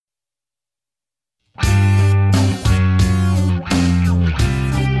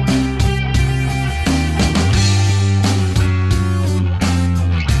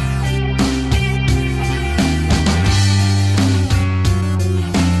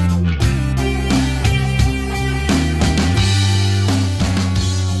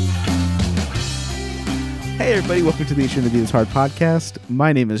everybody. Welcome to the Shouldn't Be This Hard podcast.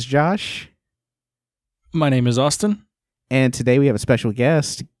 My name is Josh. My name is Austin. And today we have a special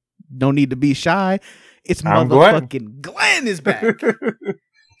guest. No need to be shy. It's I'm motherfucking Glenn is back.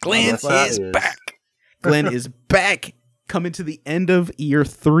 Glenn is back. Glenn is back. Coming to the end of year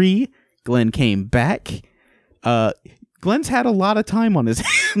 3. Glenn came back. Glenn's had a lot of time on his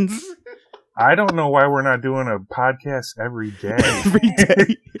hands. I don't know why we're not doing a podcast every day. Every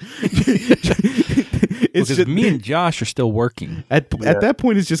day. It's Because just, me and Josh are still working. at that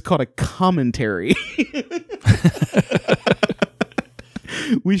point, it's just called a commentary.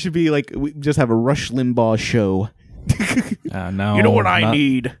 We should be like, we just have a Rush Limbaugh show. No, You know what I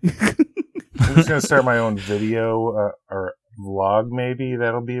need? I'm just gonna start my own video or vlog. Maybe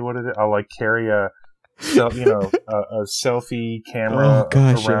that'll be what it is. I'll like carry a selfie camera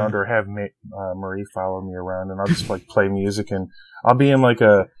around, or have Marie follow me around, and I'll just like play music, and I'll be in like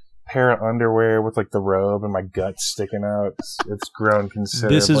a pair of underwear with like the robe and my guts sticking out. It's grown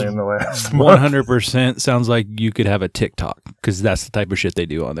considerably in the last month. 100% sounds like you could have a TikTok, because that's the type of shit they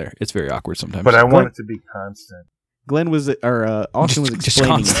do on there. It's very awkward sometimes. But I want it to be constant. Glenn was, or Austin was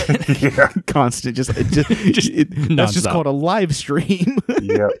explaining. Just constant. Yeah. Constant. That's just nonstop. called a live stream.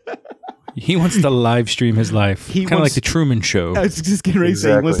 Yep. He wants to live stream his life. He Kind of wants- like the Truman Show. I was just getting ready to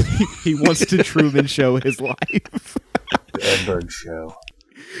say he wants to Truman Show his life. The Edberg Show.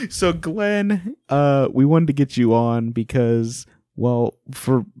 So Glenn, we wanted to get you on because, well,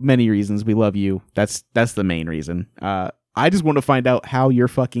 for many reasons, we love you. That's the main reason. I just want to find out how you're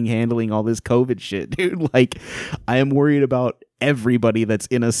fucking handling all this COVID shit, dude. Like, I am worried about everybody that's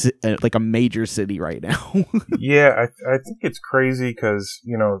in a major city right now. Yeah, I think it's crazy because,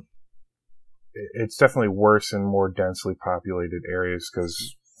 you know, it's definitely worse in more densely populated areas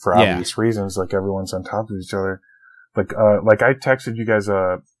because, for obvious reasons, like everyone's on top of each other. Like I texted you guys,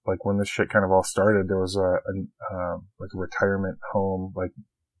 like when this shit kind of all started, there was a retirement home, like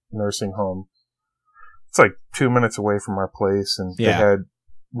nursing home. It's like 2 minutes away from our place, and they had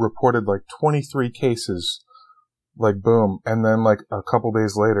reported like 23 cases, like boom. And then like a couple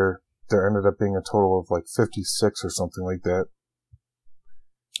days later, there ended up being a total of like 56 or something like that.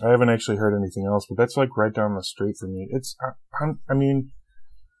 I haven't actually heard anything else, but that's like right down the street from me. I mean,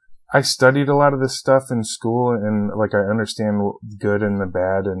 I studied a lot of this stuff in school, and like I understand good and the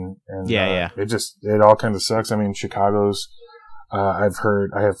bad, and it all kind of sucks. I mean, Chicago's, I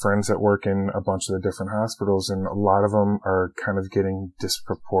have friends that work in a bunch of the different hospitals, and a lot of them are kind of getting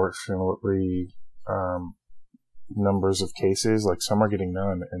disproportionately numbers of cases. Like some are getting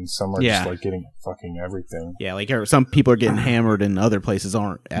none, and some are just like getting fucking everything. Yeah, like some people are getting hammered and other places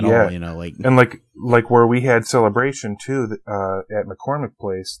aren't at all, you know, like. And like where we had Celebration too, at McCormick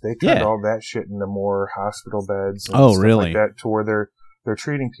Place, they turned all that shit into more hospital beds and stuff like that, to where they're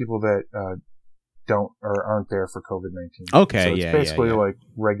treating people that don't or aren't there for COVID-19. Okay, so it's basically like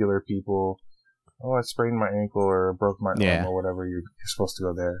regular people. Oh, I sprained my ankle or broke my arm or whatever. You're supposed to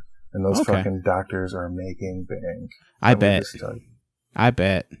go there. And those fucking doctors are making bank. I bet.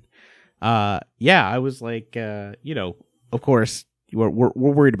 I was like, you know, of course, we're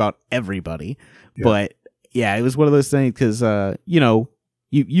worried about everybody, but yeah, it was one of those things because, you know,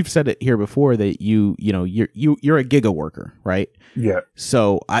 you've said it here before that you're a giga worker, right? Yeah.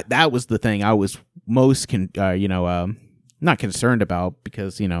 So that was the thing I was most not concerned about,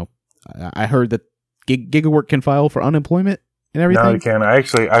 because, you know, I heard that giga work can file for unemployment and everything. No, you can. I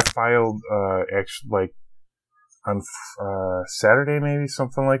filed like on Saturday, maybe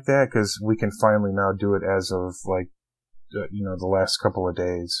something like that, because we can finally now do it as of like the last couple of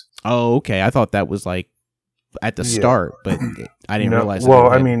days. Oh, okay. I thought that was like at the start, but I didn't realize.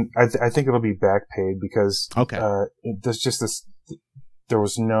 Well, I mean, I think it'll be back paid because there's just this. There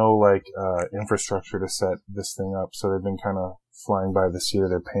was no like infrastructure to set this thing up, so they've been kind of flying by the seat of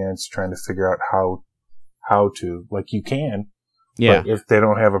their pants, trying to figure out how to. Like, you can. Yeah. But if they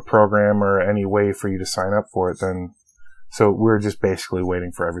don't have a program or any way for you to sign up for it, then so we're just basically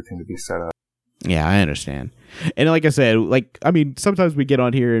waiting for everything to be set up. Yeah, I understand. And like I said, like, I mean, sometimes we get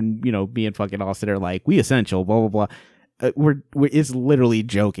on here and, you know, me and fucking Austin are like, we essential, blah, blah, blah. We're it's literally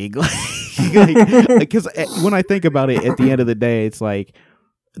joking. Because when I think about it, at the end of the day, it's like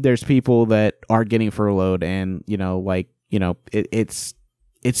there's people that are getting furloughed, and, you know, like, you know, it's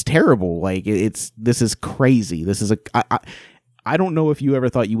terrible. Like, this is crazy. This is I don't know if you ever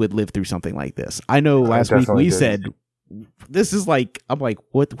thought you would live through something like this. I know last week we said this is like, I'm like,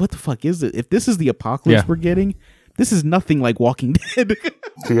 what the fuck is it? If this is the apocalypse we're getting, this is nothing like Walking Dead.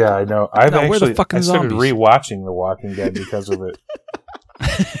 Yeah, I know. I started rewatching The Walking Dead because of it.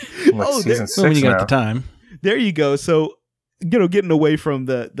 Like season 6 when you now. got the time. There you go. So, you know, getting away from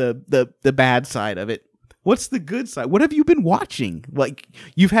the bad side of it, What's the good side? What have you been watching? Like,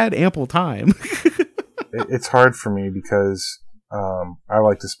 you've had ample time. It's hard for me because I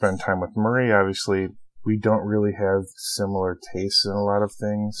like to spend time with Marie. Obviously, we don't really have similar tastes in a lot of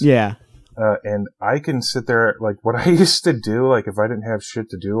things. Yeah. And I can sit there, like, what I used to do, like, if I didn't have shit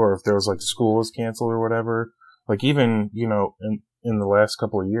to do, or if there was, like, school was canceled or whatever, like, even, you know, in the last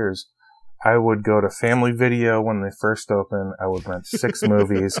couple of years, I would go to Family Video when they first opened. I would rent 6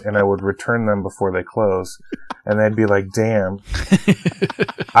 movies, and I would return them before they close. And they'd be like, damn.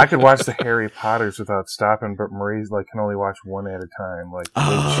 I could watch the Harry Potters without stopping, but Marie's, like, can only watch one at a time. Like,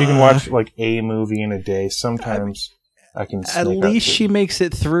 she can watch, like, a movie in a day. Sometimes I can sneak At least she makes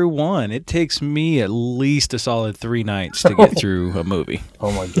it through one. It takes me at least a solid 3 nights to get through a movie.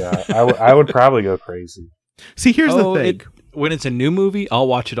 Oh, my God. I would probably go crazy. See, here's the thing. When it's a new movie, I'll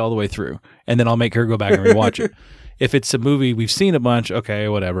watch it all the way through, and then I'll make her go back and rewatch it. If it's a movie we've seen a bunch, okay,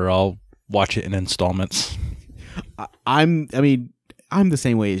 whatever, I'll watch it in installments. I'm the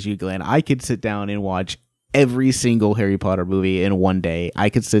same way as you, Glenn. I could sit down and watch every single Harry Potter movie in one day. I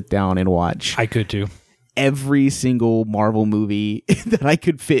could sit down and watch. I could too. Every single Marvel movie that I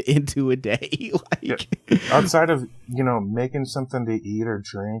could fit into a day. Like, yeah. Outside of, you know, making something to eat or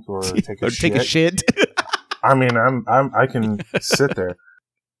drink or take a shit. I mean, I can sit there.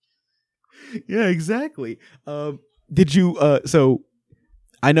 Yeah, exactly. Did you? So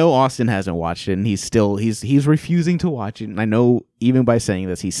I know Austin hasn't watched it, and he's refusing to watch it. And I know even by saying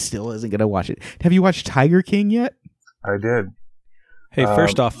this, he still isn't going to watch it. Have you watched Tiger King yet? I did. Hey,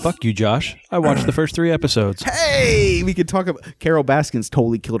 first off, fuck you, Josh. I watched the first 3 episodes. Hey, we could talk about Carol Baskins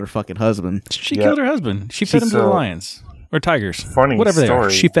totally killed her fucking husband. She killed her husband. She fed him to the lions or tigers. Funny whatever story. They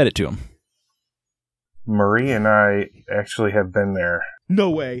are. She fed it to him. Marie and I actually have been there. No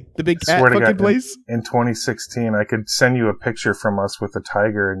way. The big cat fucking place? In 2016, I could send you a picture from us with a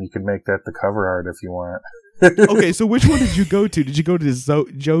tiger, and you could make that the cover art if you want. Okay, so which one did you go to? Did you go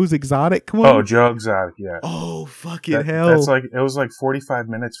to Joe's Exotic one? Oh, Joe Exotic, yeah. Oh, fucking hell. It was like 45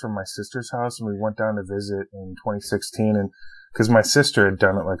 minutes from my sister's house, and we went down to visit in 2016, and because my sister had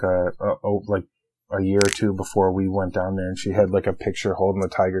done it like a year or two before we went down there, and she had like a picture holding the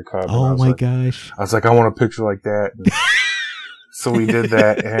tiger cub. Oh my gosh. I was like, I want a picture like that. So we did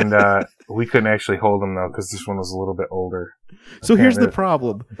that, and we couldn't actually hold him though, because this one was a little bit older. So here's the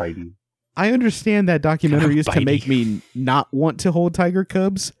problem. Bitey. I understand that documentary is to make me not want to hold tiger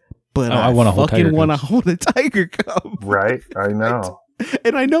cubs, but I want to hold a tiger cub. Right? I know.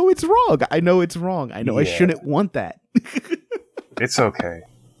 And I know it's wrong. I know I shouldn't want that. It's okay.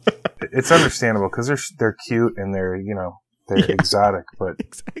 It's understandable because they're cute and they're exotic, but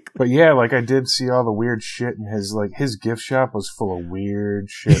yeah, like I did see all the weird shit, and his gift shop was full of weird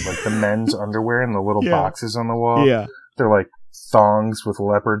shit, like the men's underwear and the little boxes on the wall. Yeah, they're like thongs with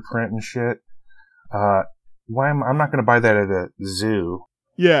leopard print and shit. I'm not going to buy that at a zoo.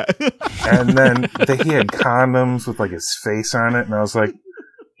 Yeah, and then he had condoms with like his face on it, and I was like,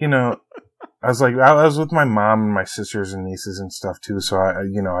 I was with my mom and my sisters and nieces and stuff too, so I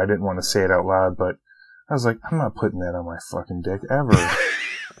didn't want to say it out loud, but I was like, I'm not putting that on my fucking dick ever.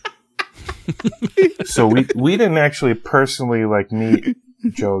 So we didn't actually personally like meet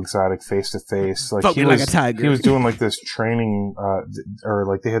Joe Exotic face to face. Like he was doing like this training, or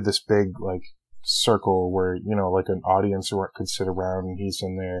like they had this big like circle where like an audience could sit around, and he's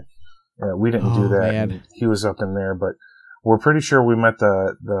in there. We didn't do that. And he was up in there, but we're pretty sure we met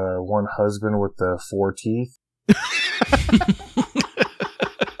the one husband with the 4 teeth.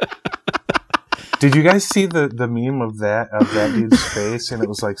 Did you guys see the meme of that dude's face? And it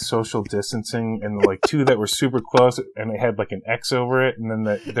was like social distancing, and like 2 that were super close, and it had like an X over it, and then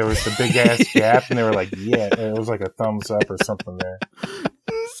there was the big ass gap, and they were like, yeah, it was like a thumbs up or something there.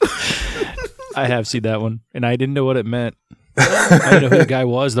 I have seen that one, and I didn't know what it meant. I didn't know who the guy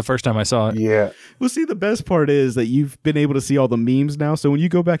was the first time I saw it. Yeah. Well, see, the best part is that you've been able to see all the memes now, so when you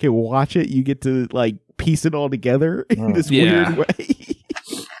go back and watch it, you get to like piece it all together in this weird way.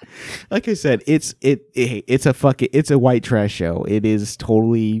 Like I said, it's a white trash show. It is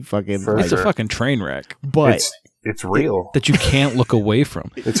totally fucking. It's a fucking train wreck, but it's real that you can't look away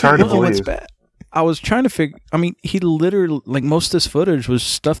from. It's hard to believe. I was trying to figure. I mean, he literally most of this footage was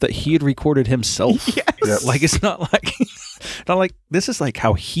stuff that he had recorded himself. Yes. Yep. Like it's not like this is like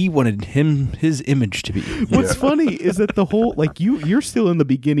how he wanted his image to be. What's funny is that the whole you're still in the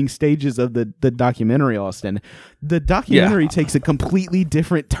beginning stages of the documentary, Austin. The documentary takes a completely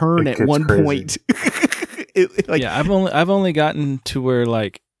different turn at one point. I've only gotten to where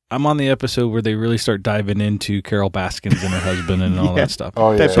like I'm on the episode where they really start diving into Carol Baskins and her husband and all that stuff.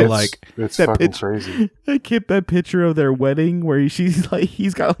 Oh yeah, So like, it's that fucking picture- crazy. I kept that picture of their wedding where he's like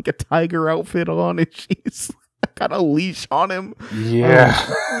got like a tiger outfit on and she's got a leash on him. Yeah,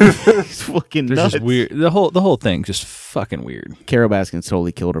 He's fucking there's nuts. just weird. The whole thing just fucking weird. Carol Baskins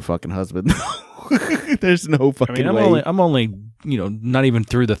totally killed her fucking husband. There's no I fucking mean, way. I'm only not even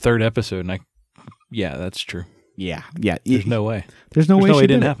through the third episode, and yeah, that's true. Yeah. There's no way. There's no There's way no way she it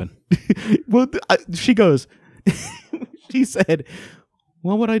didn't did happen. Well, she goes. She said,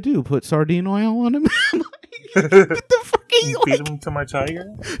 "What would I do? Put sardine oil on him?" I'm like, what the fuck? feed him to my tiger.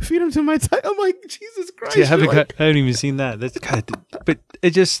 Feed him to my tiger. I'm like, Jesus Christ! See, I You're like- haven't even seen that. That's kind of, but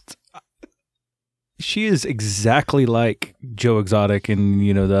it just. She is exactly like Joe Exotic and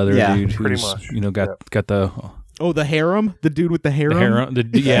the other Yeah, dude pretty who's much. got the Oh, the harem, the dude with the harem. harem. The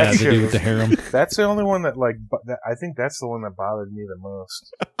dude with the harem. That's the only one that I think that's the one that bothered me the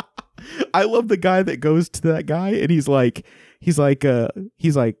most. I love the guy that goes to that guy and he was like,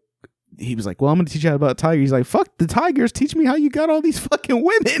 well, I'm gonna teach you how about tigers. He's like, fuck the tigers, teach me how you got all these fucking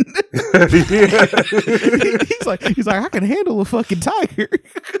women. he's like, I can handle a fucking tiger.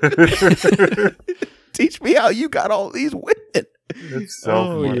 Teach me how you got all these women. It's so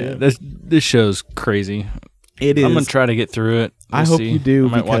Oh, funny. yeah. This show's crazy. It is. I'm gonna try to get through it. I hope you do,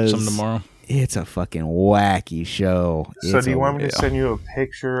 I might watch some because- tomorrow. It's a fucking wacky show. So It's do you a- want me to send you a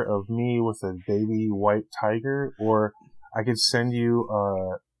picture of me with a baby white tiger, or I could send you?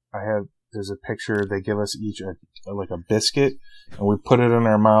 There's a picture. They give us each like a biscuit, and we put it in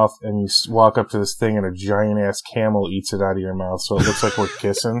our mouth, and you walk up to this thing, and a giant ass camel eats it out of your mouth, so it looks like we're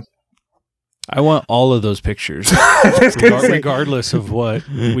kissing. I want all of those pictures, regardless of what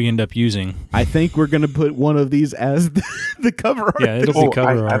we end up using. I think we're gonna put one of these as the cover art. Yeah, it'll be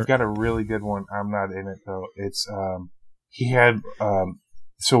cover I've art. got a really good one. I'm not in it though. It's he had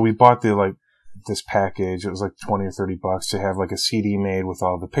so we bought this package. It was like $20 or $30 to have like a CD made with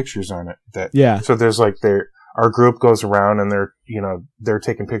all the pictures on it. Yeah. So there's like our group goes around and they're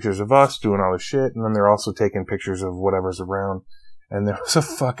taking pictures of us doing all the shit, and then they're also taking pictures of whatever's around. And there was a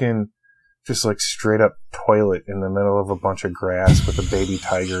fucking just like straight up toilet in the middle of a bunch of grass with a baby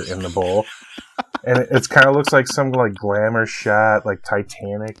tiger in the bowl. And it kind of looks like some like glamour shot, like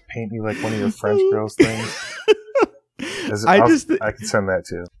Titanic. Paint me like one of your French girls things. I can send that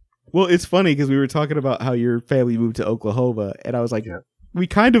too. Well, it's funny because we were talking about how your family moved to Oklahoma, and I was like, we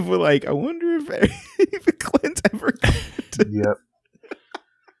kind of were like, I wonder if Clint's ever. Yep.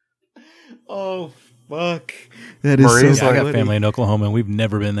 Oh fuck! That is Marie's so I funny. got family in Oklahoma, and we've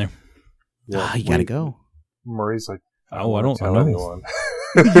never been there. Ah, you gotta go. Marie's like, Oh, I don't tell know. anyone.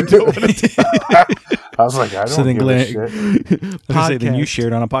 You don't want to I was like, I don't So then give a Glenn- shit. I was gonna say, then you Podcast.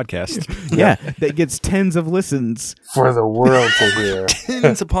 shared on a podcast. Yeah, that gets tens of listens, For the world to hear.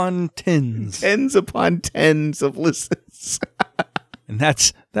 Tens upon tens, tens upon tens of listens. and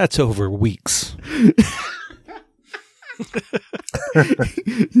that's over weeks.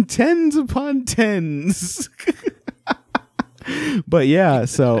 Tens upon tens. But yeah,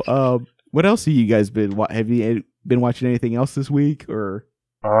 so what else have you guys been? Have you been watching anything else this week or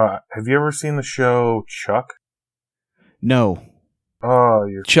Have you ever seen the show Chuck? no? Oh,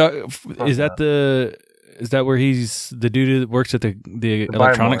 you're Chuck, is that where he's the dude that works at the the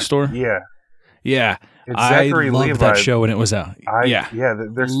electronics Buy More. store? Yeah. Yeah, It's I Zachary loved Levi. that show when it was out. Yeah,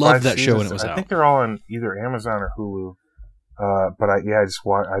 There's Loved 5 that show when seasons. it was I out. think they're all on either Amazon or Hulu. But I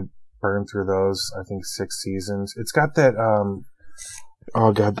burned through those. I think 6 seasons. It's got that.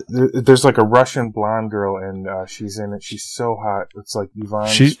 Oh god, there's like a Russian blonde girl, and she's in it. She's so hot. It's like Yvonne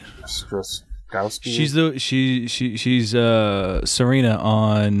Straskowski. she's Serena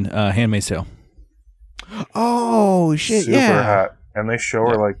on Handmaid's Tale. Oh shit! super yeah. hot, and they show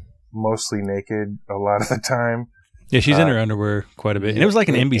her like mostly naked a lot of the time. Yeah, she's in her underwear quite a bit, and it was like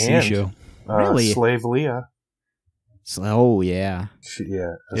an NBC and, show. Really? Slave Leah. Oh yeah. It's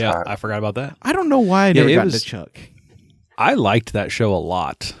Yeah, hot. I forgot about that. I don't know why I Yeah, never it got was- into Chuck. I liked that show a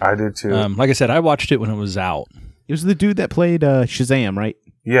lot. I did too. Like I said, I watched it when it was out. It was the dude that played Shazam, right?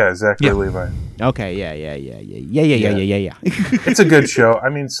 Yeah, Zachary Yeah. Levi. Okay, yeah. It's a good show. I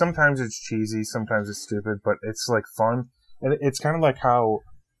mean, sometimes it's cheesy, sometimes it's stupid, but it's like fun, and it's kind of like how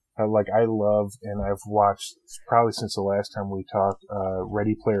like I love and I've watched probably since the last time we talked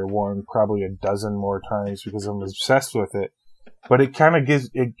Ready Player One probably a dozen more times because I'm obsessed with it. But it kind of it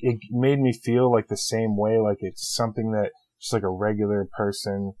made me feel like the same way, like it's something that just like a regular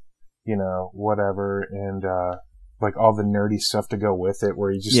person, whatever, and like all the nerdy stuff to go with it,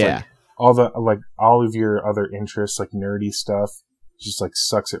 where you just like all of your other interests, like nerdy stuff, just like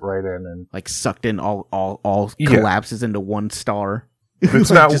sucks it right in and like sucked in all collapses into one star.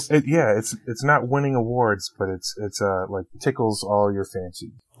 It's not. It's not winning awards, but it's like tickles all your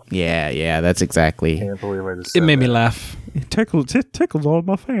fancy. Yeah, that's exactly. Can't believe I just said It made me that. laugh. It tickles all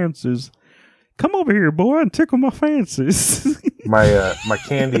my fancies. Come over here, boy, and tickle my fancies. My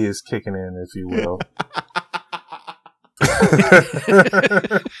candy is kicking in, if you will.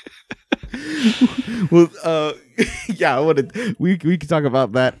 Well, yeah, I wanted we can talk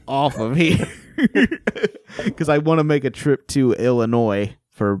about that off of here because I want to make a trip to Illinois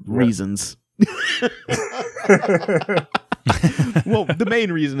for reasons. Well, the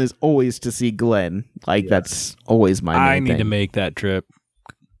main reason is always to see Glenn. Like that's always my main I need thing. to make that trip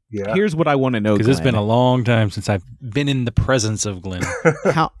Yeah. Here's what I want to know, because it's been a long time since I've been in the presence of Glenn.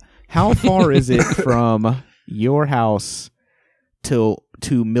 How far is it from your house to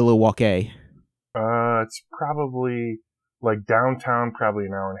Milwaukee? It's probably like downtown, probably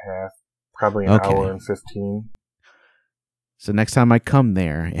an hour and a half, probably an Okay. hour and 15. So next time I come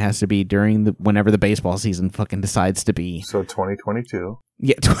there, it has to be during whenever the baseball season fucking decides to be. So 2022.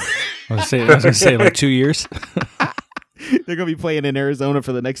 Yeah, I was gonna say like 2 years. they're gonna be playing in Arizona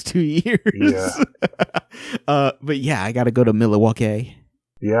for the next 2 years. Yeah. But yeah, I got to go to Milwaukee.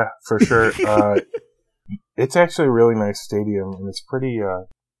 Yeah, for sure. It's actually a really nice stadium, and it's pretty.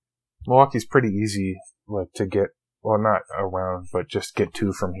 Milwaukee's pretty easy, like to get. Well, not around, but just get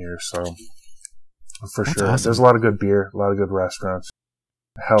to from here. So, for That's sure, awesome. there's a lot of good beer, a lot of good restaurants,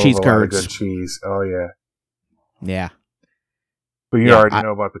 hell Cheese of a lot of curds. good cheese. Oh yeah, Yeah, but you Yeah, already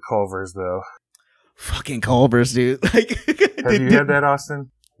know about the Culvers, though. fucking Culver's, dude. Like, Have you had that, Austin?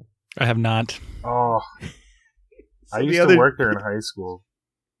 I have not. Oh, So I the used other- to work there in high school.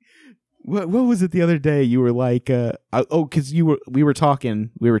 What was it the other day? You were like, because we were talking,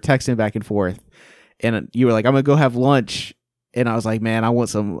 we were texting back and forth, and you were like, I'm gonna go have lunch, and I was like, man, I want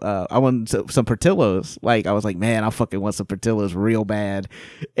some Portillos. Like, I was like, man, I fucking want some Portillos real bad.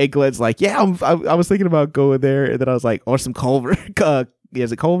 And Glenn's like, yeah, I was thinking about going there, and then I was like, or some Culver.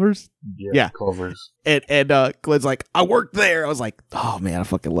 Is it Culver's? Yeah. Culvers. And Glenn's like, I worked there. I was like, oh man, I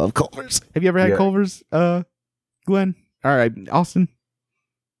fucking love Culver's. Have you ever had Yeah. Culver's, Glenn? All right, Austin.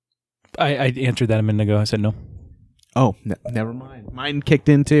 I answered that a minute ago. I said no. Oh, never mind. Mine kicked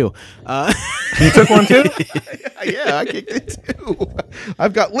in too. You took one too? Yeah, I kicked in too.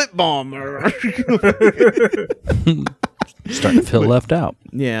 I've got lip balm. Starting to feel left out.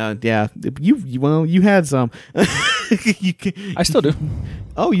 Yeah. You had some. I still do.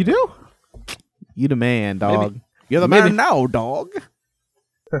 Oh, you do? You the man, dog. Maybe. You're the Maybe. man now, dog.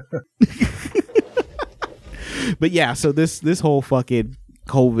 But yeah, so this whole fucking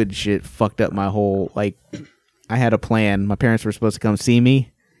COVID shit fucked up my whole, like, I had a plan. My parents were supposed to come see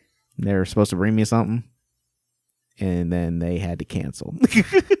me. They were supposed to bring me something. And then they had to cancel.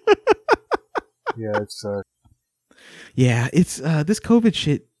 Yeah, it's Yeah, it's this COVID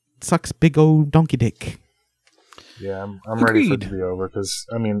shit sucks big old donkey dick. yeah. I'm ready for it Agreed. to be over because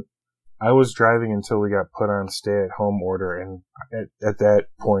I mean, I was driving until we got put on stay-at-home order, and at that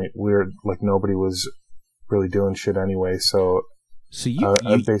point, we were like nobody was really doing shit anyway. So So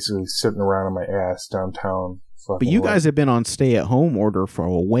I'm basically sitting around on my ass downtown. but you guys have been on stay at home order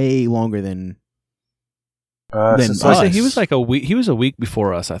for way longer than then since So I us. said he was like a week. He was a week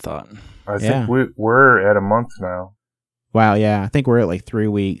before us. I thought. I Yeah. think we're at a month now. wow, yeah. I think we're at like 3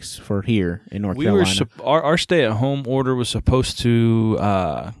 weeks for here in North We Carolina. were our stay at home order was supposed to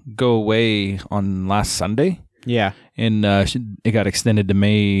go away on last Sunday, yeah. and it got extended to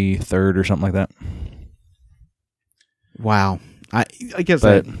May 3rd or something like that. Wow. I guess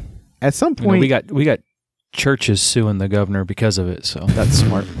But at some you know, point we got churches suing the governor because of it. So that's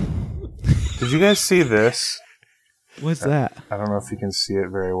smart. Did you guys see this? What's that? I don't know if you can see it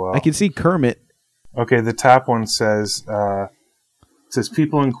very well. I can see Kermit. Okay, the top one says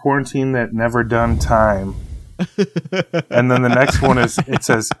people in quarantine that never done time. And then the next one it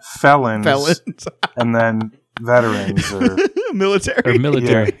says felons, and then veterans. Or Military.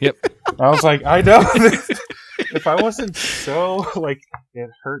 military. Yep. I was like, I know. If I wasn't so like, it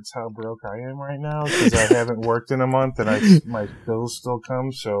hurts how broke I am right now because I haven't worked in a month and my bills still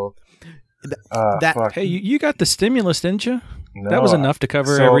come. So, fuck. Hey, you got the stimulus, didn't you? No, That was enough to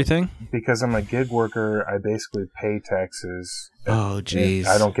cover so- everything. Because I'm a gig worker, I basically pay taxes. Oh, jeez.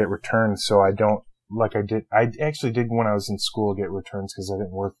 I don't get returns, so I don't like I did. I actually did when I was in school get returns because I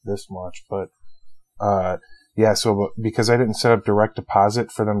didn't work this much. But yeah, so because I didn't set up direct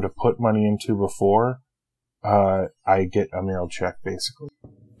deposit for them to put money into before, I get a mailed check basically.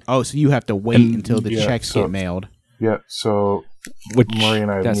 Oh, so you have to wait And- until the yeah, checks so- get mailed. Yeah, so Which Marie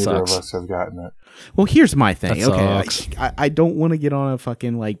and I, that neither sucks. of us have gotten it. Well, here's my thing. That Okay, sucks. I don't want to get on a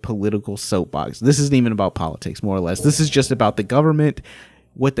fucking like political soapbox. This isn't even about politics, more or less. This is just about the government.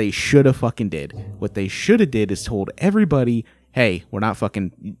 What they should have fucking did. What they should have did is told everybody, hey, we're not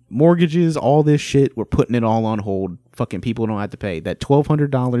fucking mortgages, all this shit. We're putting it all on hold. Fucking people don't have to pay. That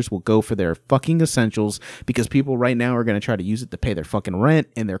 $1,200 will go for their fucking essentials because people right now are going to try to use it to pay their fucking rent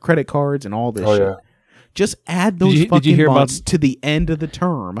and their credit cards and all this shit. Yeah. Just add those Did you fucking hear months about- to the end of the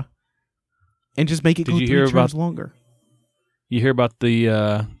term and just make it Did go you 3 hear terms about- longer. You hear about the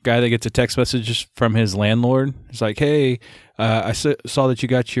guy that gets a text message from his landlord? It's like, hey, I saw that you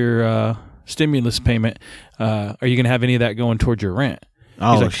got your stimulus payment. Are you going to have any of that going towards your rent?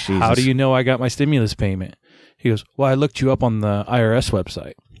 Oh, He's like, Jesus. how do you know I got my stimulus payment? He goes, well, I looked you up on the IRS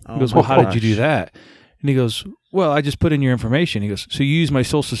website. He goes, well, how did you do that? And he goes, well, I just put in your information. He goes, so you use my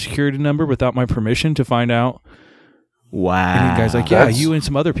social security number without my permission to find out? Wow. And the guy's like, yeah, That's- you and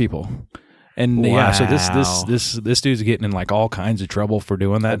some other people. And yeah, so this dude's getting in like all kinds of trouble for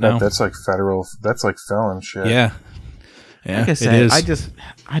doing that now. That's like federal. That's like felon shit. Yeah. Yeah, Like I it said, is.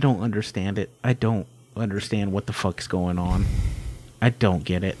 I don't understand it. I don't understand what the fuck's going on. I don't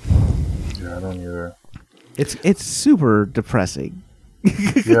get it. Yeah, I don't either. It's super depressing.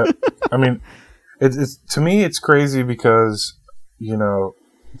 Yeah, I mean, it's to me, it's crazy because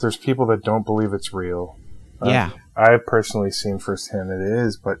there's people that don't believe it's real. Yeah. I've personally seen firsthand it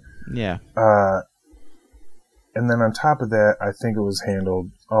is, but Yeah. and then on top of that, I think it was handled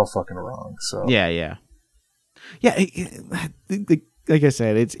all fucking wrong. So Yeah. Like I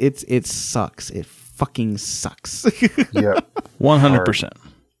said, it sucks. It fucking sucks. yeah, 100%.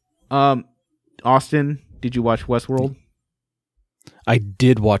 Austin, did you watch Westworld? I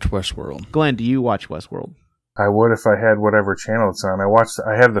did watch Westworld. Glenn, do you watch Westworld? I would if I had whatever channel it's on.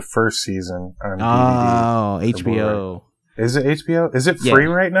 I have the first season on DVD. Oh, HBO. Is it HBO? Is it Yeah. free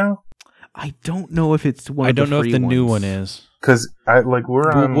right now? I don't know if it's one. I of the don't know if free the new ones. one is. Because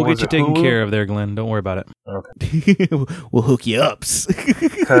we're on. We'll get you taken Hulu? care of there, Glenn. Don't worry about it. Okay. We'll hook you up.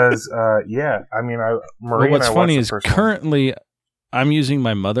 Because yeah, I mean, Marie Well, what's and I funny watched is the first one. currently I'm using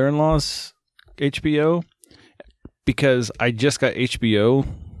my mother-in-law's HBO because I just got HBO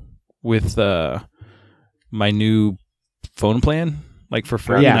with my new phone plan, like for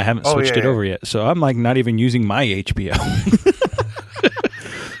free, Yeah. and I haven't Oh, switched yeah, it over yet. So I'm like not even using my HBO.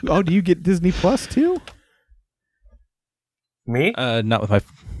 Oh, do you get Disney Plus too? Me? Not with my.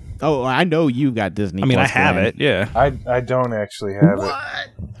 Oh, I know you got Disney. I mean, I Plus, have Glenn. it. Yeah. I don't actually have it.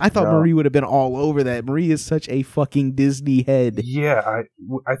 I thought No. Marie would have been all over that. Marie is such a fucking Disney head. Yeah,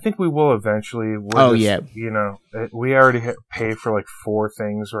 I think we will eventually. Yeah. We already pay for like 4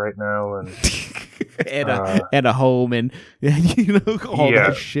 things right now, and and a home and all Yeah.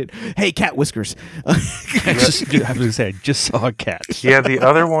 that shit. Hey, cat whiskers. I was gonna say I just saw a cat. yeah, the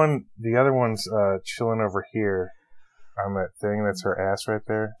other one's chilling over here on that thing. That's her ass right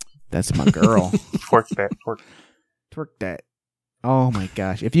there. That's my girl. Twerk that, twerk. Twerk that. Oh my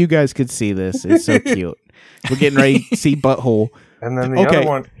gosh! If you guys could see this, it's so cute. We're getting ready to see butthole. And then the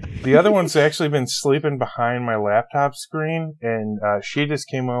Okay. other one's actually been sleeping behind my laptop screen, and she just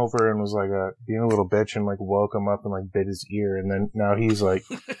came over and was like being a little bitch and like woke him up and like bit his ear, and then now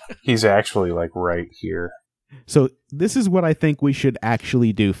he's actually like right here. So this is what I think we should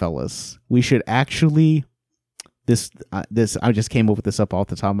actually do, fellas. We should actually this I just came up with this up off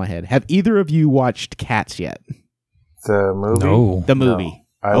the top of my head. Have either of you watched Cats yet? The movie? No. The movie.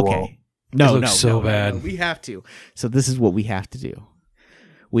 No, I won't. No, It looks so bad. We have to. So this is what we have to do.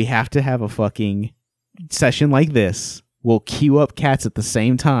 We have to have a fucking session like this. We'll queue up Cats at the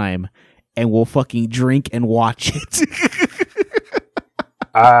same time, and we'll fucking drink and watch it.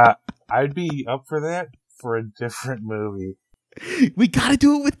 I'd be up for that for a different movie. We gotta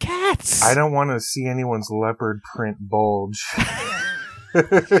do it with Cats. I don't want to see anyone's leopard print bulge.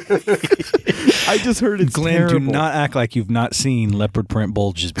 I just heard it's Glenn, terrible. do not act like you've not seen leopard print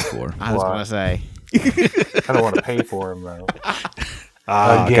bulges before. I was Why? gonna say. I don't want to pay for them though.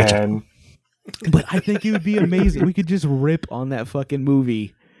 Gotcha. Again, But I think it would be amazing. We could just rip on that fucking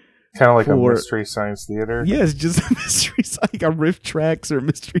movie. kind of like a For- mystery science theater. Yes, just a mystery like a Riff Tracks or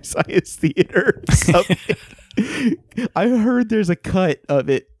Mystery Science Theater or something. I heard there's a cut of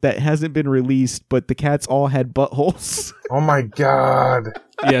it that hasn't been released, but the cats all had buttholes. Oh my god!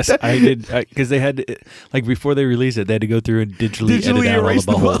 Yes, I did because they had to, like before they released it, they had to go through and digitally edit out all the erase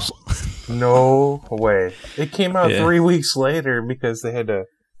the buttholes. No way. It came out Yeah. 3 weeks later because they had to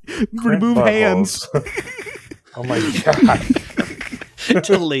Remove print hands. buttholes. Oh my god!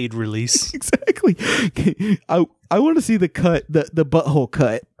 Delayed release. Exactly. I want to see the cut, the butthole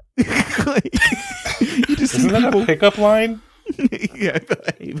cut. Like, you just see Isn't that people. a pickup line? Yeah,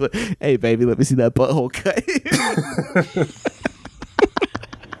 hey, baby, let me see that butthole cut.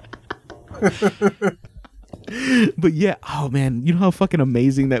 But yeah, oh man, you know how fucking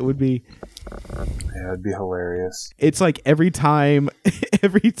amazing that would be? Yeah, it'd be hilarious. It's like every time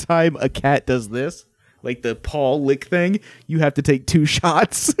a cat does this, like the paw lick thing, you have to take 2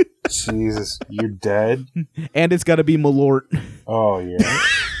 shots. Jesus, you're dead? And it's got to be Malort. Oh, yeah.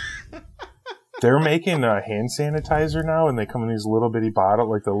 They're making hand sanitizer now, and they come in these little bitty bottles,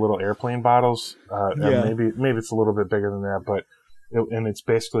 like the little airplane bottles. And maybe it's a little bit bigger than that, but and it's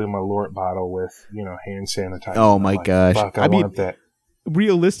basically a Malort bottle with, hand sanitizer. Oh my gosh. Fuck, I want that.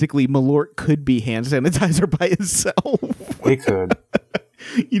 Realistically, Malort could be hand sanitizer by itself. It could.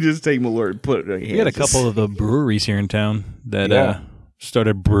 You just take Malort and put it on your hands. We had a couple of the breweries here in town that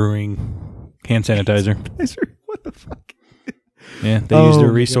started brewing hand sanitizer. What the fuck? Yeah, they use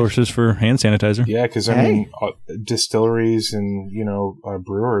their resources for hand sanitizer. Yeah, because I mean, distilleries and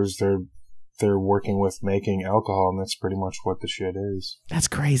brewers, they're working with making alcohol, and that's pretty much what the shit is. That's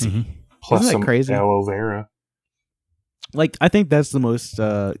crazy. Mm-hmm. Plus some crazy aloe vera. Like, I think that's the most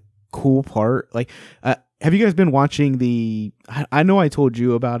cool part. Like, have you guys been watching I know I told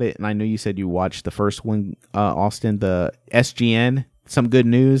you about it, and I know you said you watched the first one, Austin, the SGN, Some Good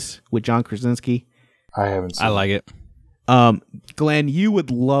News with John Krasinski. I haven't seen I like it. Glenn, you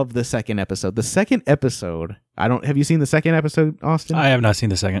would love the second episode. The second episode, have you seen the second episode, Austin? I have not seen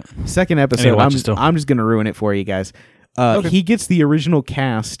the second episode. I'm just going to ruin it for you guys. Okay. He gets the original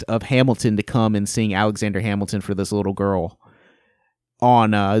cast of Hamilton to come and sing Alexander Hamilton for this little girl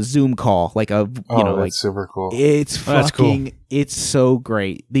on a Zoom call, like that's super cool. It's fucking, cool. It's so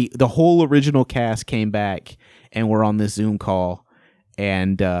great. The whole original cast came back and were on this Zoom call,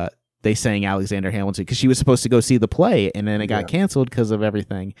 and they sang Alexander Hamilton because she was supposed to go see the play, and then it got canceled because of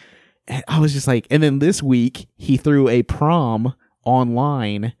everything. And I was just like, and then this week he threw a prom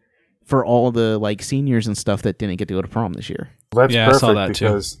online for all the seniors and stuff that didn't get to go to prom this year. That's perfect, I saw that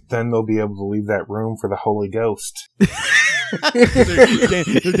because then they'll be able to leave that room for the Holy Ghost. they're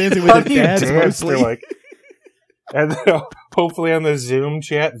dancing with their dads mostly. And hopefully on the Zoom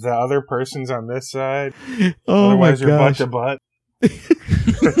chat, the other person's on this side. Oh, otherwise, you're butt to butt.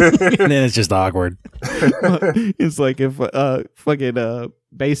 And then it's just awkward. It's like if fucking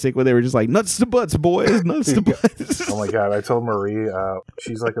Basic, when they were just like, nuts to butts, boys, nuts to butts. Oh my god, I told Marie,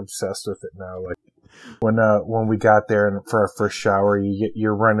 she's obsessed with it now. When we got there and for our first shower,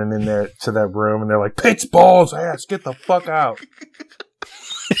 you're running in there to that room and they're like, Pitts balls ass, get the fuck out.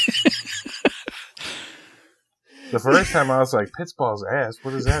 The first time I was like, Pitts balls ass,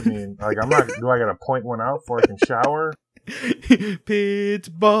 what does that mean? Do I gotta point one out before I can shower? Pitts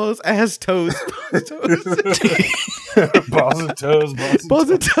balls ass toes. Balls and toes. Balls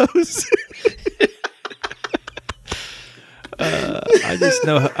and toes. I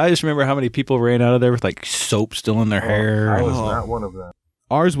just remember how many people ran out of there with soap still in their hair. I was not one of them.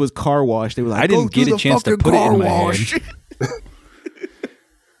 Ours was car wash. They were like, I didn't get a chance to put it in my head.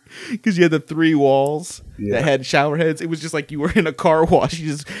 Because you had the 3 walls that had shower heads. It was just like you were in a car wash.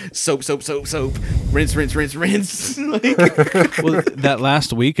 You just soap, rinse. Well, that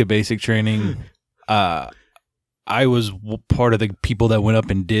last week of basic training, I was part of the people that went up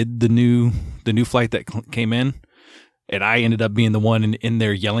and did the new flight that came in. And I ended up being the one in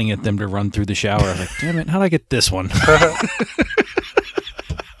there yelling at them to run through the shower. I was like, damn it, how'd I get this one?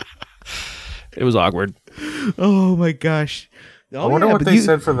 It was awkward. Oh, my gosh. I wonder what they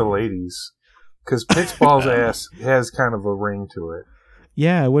said for the ladies. Because Pitts balls ass has kind of a ring to it.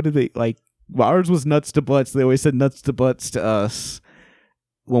 Yeah, what did they, well, ours was nuts to butts. They always said nuts to butts to us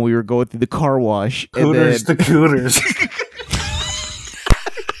when we were going through the car wash. Cooters to cooters.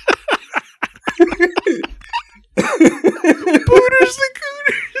 Booters and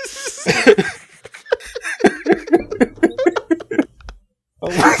cooters. Oh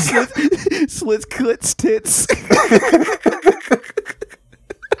my god. Slits, clits, tits.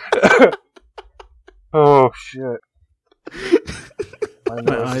 Oh shit. My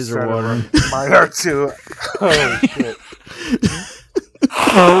eyes are watering. Mine are too. Oh shit.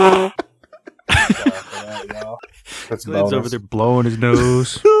 That's Glenn's over there blowing his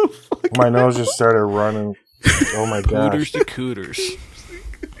nose. My nose just started running. Oh my gosh. Cooters to cooters.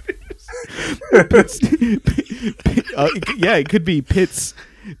 Yeah, it could be pits,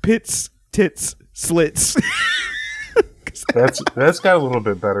 tits, slits. That's got a little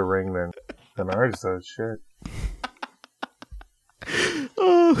bit better ring than ours does. Shit.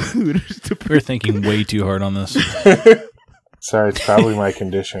 Oh, we're thinking way too hard on this. Sorry, it's probably my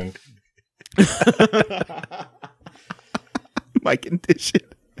condition. My condition.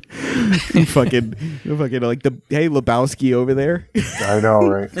 fucking like the hey Lebowski over there. I know,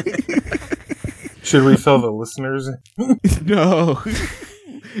 right? Should we fill the listeners in? No,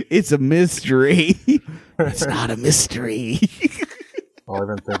 it's a mystery. It's not a mystery. All I've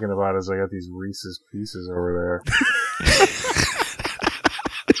been thinking about is I got these Reese's Pieces over there.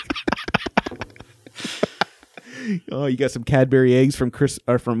 Oh, you got some Cadbury eggs from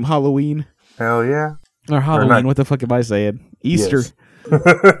from Halloween. Hell yeah! Or Halloween? What the fuck am I saying? Easter. Yes.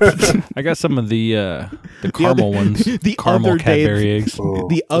 I got some of the caramel ones. The caramel other day, Cadbury eggs. Oh,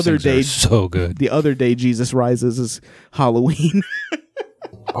 the other Those things day, are so good. the other day, Jesus Rises is Halloween.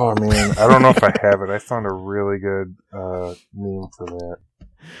 oh man, I don't know if I have it. I found a really good meme for that.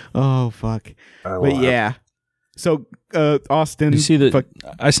 Oh fuck! I But yeah. So Austin, Did you see that?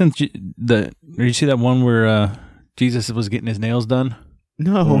 I sent you the. Did you see that one where Jesus was getting his nails done?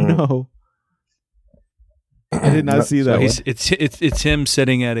 No. I did not see that. So it's him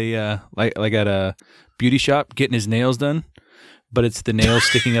sitting at a like at a beauty shop getting his nails done, but it's the nails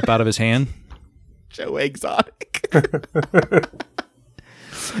sticking up out of his hand. Joe Exotic.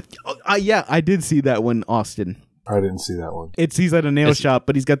 Yeah, I did see that one, Austin. I didn't see that one. He's at a nail shop,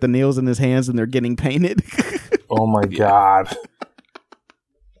 but he's got the nails in his hands and they're getting painted. Oh my god.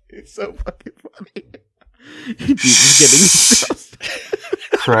 It's so fucking funny. Jesus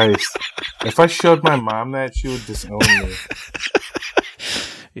Christ. If I showed my mom that, she would disown me.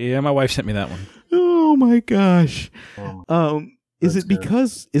 Yeah, my wife sent me that one. Oh my gosh. Is it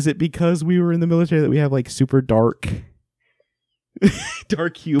good. because we were in the military that we have like super dark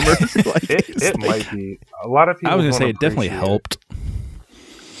humor? Like, it might be. A lot of people I was gonna say it don't definitely appreciate helped.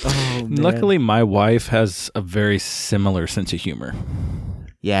 Oh, man. Luckily, my wife has a very similar sense of humor.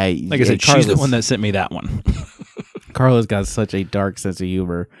 Yeah, Like I said, she's the one that sent me that one. Carla's got such a dark sense of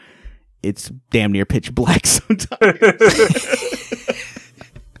humor. It's damn near pitch black sometimes.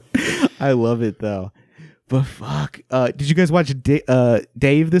 I love it though. But fuck. Did you guys watch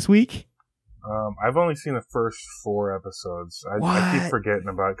Dave this week? I've only seen the first 4 episodes. I keep forgetting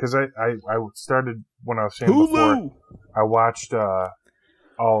about it because I started when I was saying Hulu. before. I watched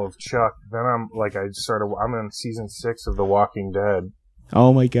all of Chuck. Then I'm in season 6 of The Walking Dead.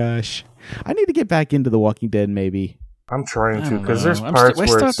 Oh my gosh, I need to get back into The Walking Dead. Maybe I'm trying to because know. there's parts we where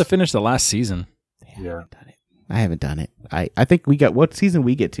still have to finish the last season. Yeah. I haven't done it. I think we got what season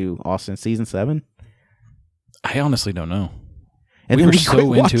we get to, Austin? Season 7. I honestly don't know. And we then were we so quit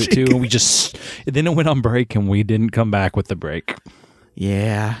into it watching. too, and then it went on break, and we didn't come back with the break.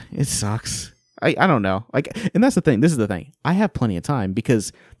 Yeah, it sucks. I don't know. Like, and that's the thing. This is the thing. I have plenty of time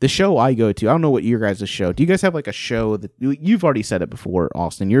because the show I go to, I don't know what your guys' show. Do you guys have like a show that you've already said it before,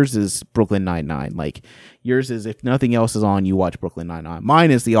 Austin? Yours is Brooklyn Nine-Nine. Like, yours is if nothing else is on, you watch Brooklyn Nine-Nine.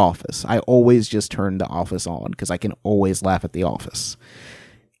 Mine is The Office. I always just turn The Office on because I can always laugh at The Office.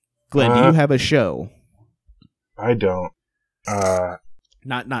 Glenn, do you have a show? I don't.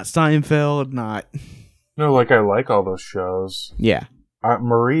 Not Seinfeld, not. No, like I like all those shows. Yeah.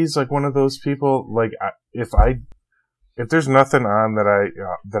 Marie's like one of those people. Like if there's nothing on that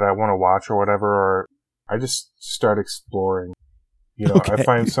I want to watch or whatever, or I just start exploring. You know, Okay. I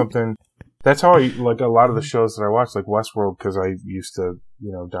find something. That's how I like a lot of the shows that I watch, like Westworld, because I used to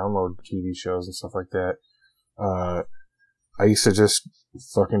download TV shows and stuff like that. I used to just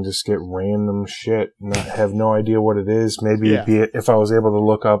get random shit and have no idea what it is. Maybe it'd be if I was able to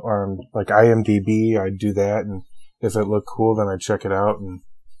look up on like IMDb, I'd do that, and if it looked cool, then I'd check it out.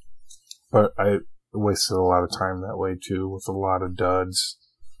 But I wasted a lot of time that way too, with a lot of duds.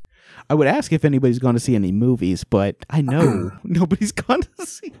 I would ask if anybody's going to see any movies, but I know nobody's going to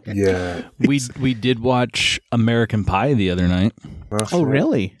see. Yeah, We did watch American Pie the other night. well, Oh, shit.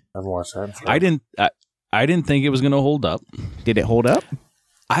 really? I haven't watched that. I didn't think it was going to hold up. Did it hold up?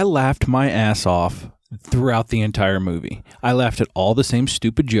 I laughed my ass off throughout the entire movie. I laughed at all the same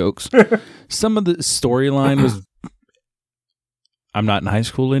stupid jokes. Some of the storyline was, I'm not in high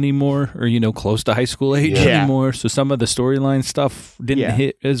school anymore, or close to high school age anymore. So some of the storyline stuff didn't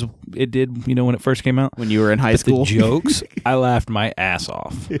hit as it did, when it first came out. When you were in high school? The jokes, I laughed my ass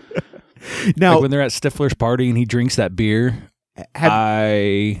off. Now, Like when they're at Stifler's party and he drinks that beer,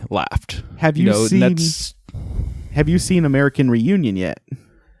 I laughed. Have you seen American Reunion yet?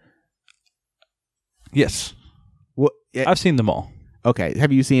 Yes. What? I've seen them all. Okay.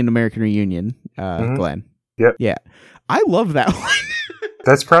 Have you seen American Reunion, Glenn? Yep. Yeah. I love that one.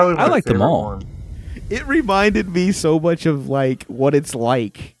 That's probably my I like them favorite all. one. It reminded me so much of like what it's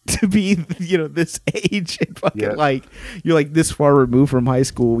like to be, this age and fucking like you're like this far removed from high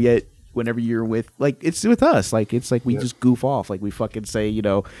school, yet whenever you're with it's with us, like it's like we just goof off, like we fucking say,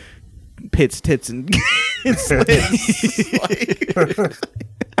 pits, tits, and slits.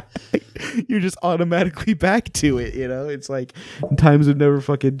 You're just automatically back to it, you know? It's like times have never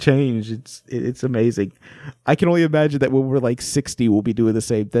fucking changed. It's amazing. I can only imagine that when we're like 60, we'll be doing the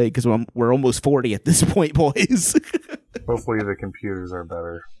same thing because we're almost 40 at this point, boys. Hopefully the computers are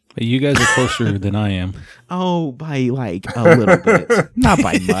better. You guys are closer than I am. Oh, by like a little bit. Not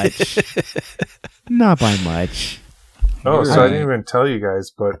by much. Not by much. Oh, so I didn't even tell you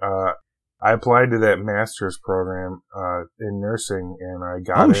guys, but I applied to that master's program in nursing, and I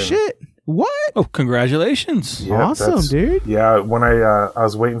got in. Oh, shit. What? Oh, congratulations. Yeah, awesome, dude. Yeah, when I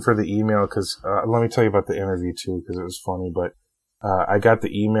was waiting for the email, because let me tell you about the interview, too, because it was funny, but I got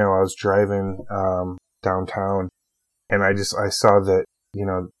the email. I was driving downtown, and I saw that, you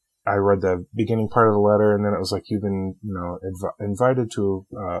know, I read the beginning part of the letter, and then it was like, you've been, you know, invited to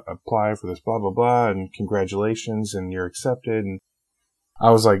apply for this blah, blah, blah, and congratulations, and you're accepted. And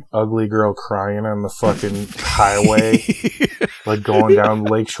I was like ugly girl crying on the fucking highway, like going down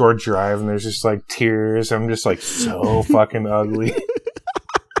Lakeshore Drive, and there's just like tears. I'm just like so fucking ugly.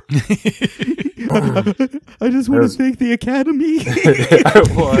 I just want to thank the Academy. I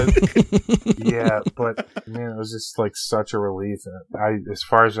was. Yeah, but man, it was just like such a relief. As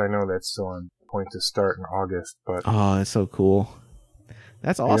far as I know, that's still on point to start in August. But oh, that's so cool.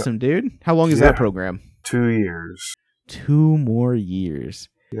 That's awesome, dude. How long is that program? 2 years. 2 more years.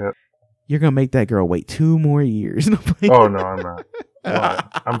 Yep. You're gonna make that girl wait 2 more years. Oh no, I'm not. Well,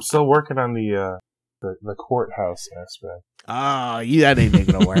 I'm still working on the courthouse aspect. Oh, that ain't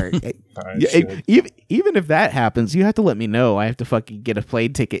gonna work. Even if that happens, you have to let me know. I have to fucking get a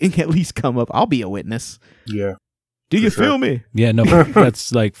plane ticket and at least come up. I'll be a witness. Yeah. Do you feel me? Yeah, no,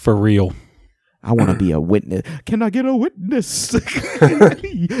 that's like for real. I want to be a witness. Can I get a witness?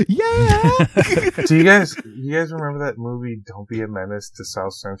 Yeah. Do you guys remember that movie Don't Be a Menace to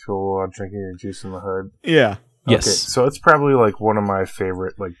South Central while drinking your juice in the hood? Yeah. Yes. Okay, so it's probably like one of my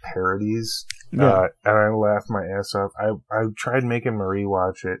favorite like parodies. Yeah. And I laughed my ass off. I tried making Marie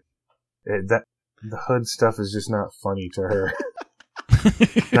watch it. The hood stuff is just not funny to her.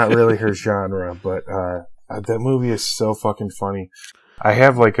 Not really her genre, but that movie is so fucking funny. I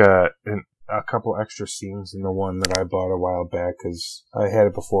have like a couple extra scenes in the one that I bought a while back because I had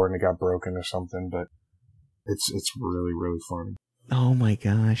it before and it got broken or something, but it's really, really funny. Oh my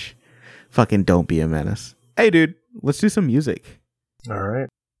gosh. Fucking Don't Be a Menace. Hey, dude, let's do some music. All right.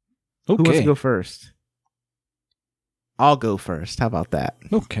 Okay. Who wants to go first? I'll go first. How about that?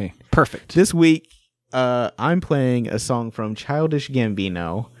 Okay. Perfect. This week, I'm playing a song from Childish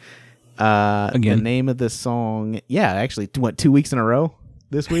Gambino. Again? The name of the song... Yeah, actually, 2 weeks in a row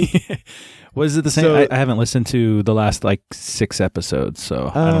this week? Was it the same? So, I haven't listened to the last, 6 episodes, so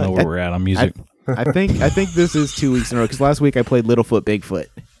I don't know where we're at on music. I think this is 2 weeks in a row, because last week I played Littlefoot Bigfoot.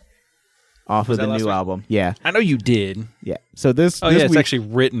 Off of the new album. Yeah. I know you did. Yeah. So this week, it's actually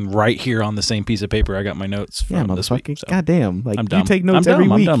written right here on the same piece of paper. I got my notes from this week. So. Goddamn. Like, I'm dumb. You take notes every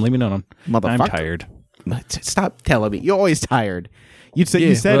week. I'm dumb. Leave me alone. Motherfucker. I'm tired. Stop telling me. You're always tired. You said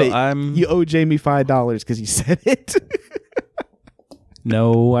it. You owe Jamie $5 because you said it.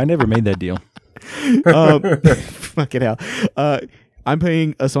 No, I never made that deal. Fucking hell. I'm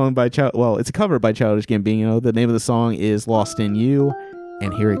playing a song by it's a cover by Childish Gambino. The name of the song is Lost in You.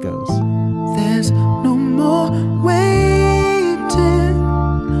 And here it goes. There's no more waiting,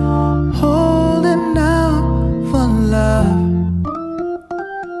 holding out for love.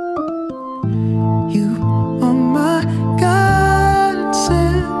 You are my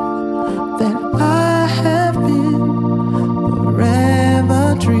godsend that I have been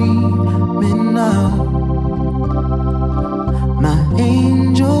forever dreaming of. My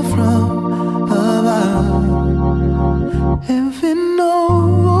angel from above. Heaven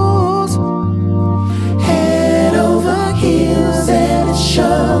knows, head over heels, and it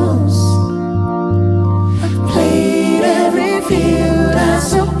shows. I've played every field, I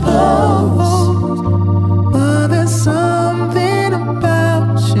suppose, but there's something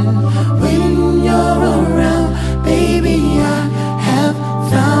about you when you're around, baby. I have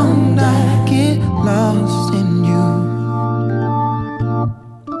found I get lost in you.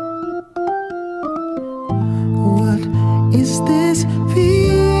 Is this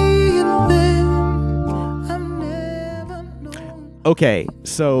feeling I've never known? Okay,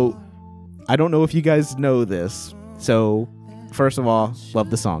 so I don't know if you guys know this. So, first of all, love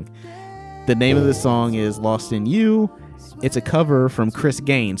the song. The name of the song is Lost in You. It's a cover from Chris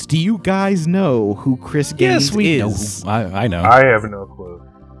Gaines. Do you guys know who Chris Gaines is? Yes, we know. I know. I have no clue.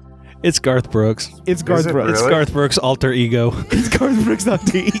 It's Garth Brooks. It's Garth Brooks. Really? It's Garth Brooks' alter ego. It's Garth Brooks'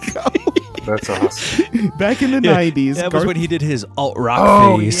 alter ego. That's awesome. Back in the 90s. That was when he did his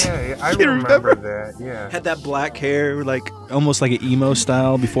alt-rock phase. Yeah, I remember that, yeah. Had that black hair, like almost like an emo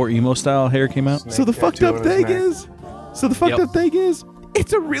style before emo style hair came out. So the fucked up thing is,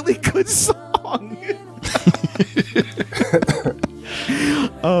 it's a really good song.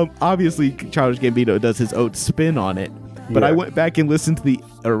 Obviously, Childish Gambino does his own spin on it, but I went back and listened to the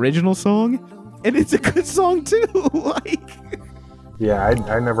original song, and it's a good song too. Yeah,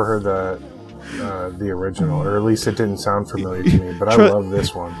 I never heard the original, or at least it didn't sound familiar to me. But I love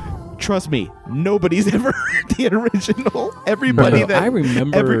this one. Trust me, nobody's ever heard the original. Everybody I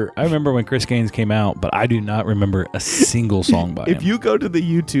remember when Chris Gaines came out, but I do not remember a single song by him. If you go to the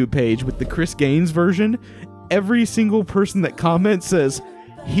YouTube page with the Chris Gaines version, every single person that comments says,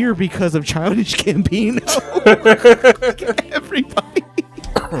 "Here because of Childish Gambino." Everybody.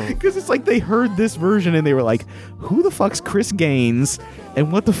 Because it's like they heard this version and they were like, who the fuck's Chris Gaines?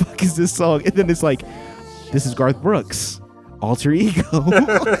 And what the fuck is this song? And then it's like, this is Garth Brooks. Alter Ego.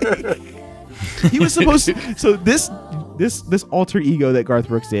 He was supposed to, so this Alter Ego that Garth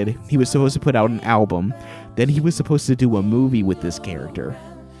Brooks did, he was supposed to put out an album. Then he was supposed to do a movie with this character.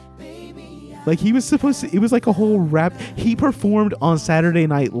 Like he was supposed to, it was like a whole rap. He performed on Saturday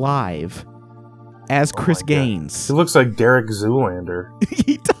Night Live as Chris Gaines. He looks like Derek Zoolander.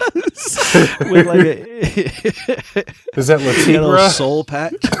 He does. With like is that Latibra? Soul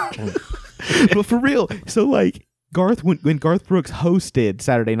patch? But for real, so like when Garth Brooks hosted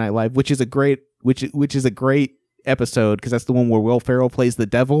Saturday Night Live, which is a great episode because that's the one where Will Ferrell plays the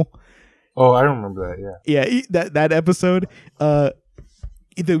devil. Oh, I remember that. Yeah. Yeah, that episode.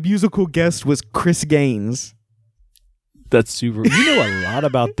 The musical guest was Chris Gaines. That's super. You know a lot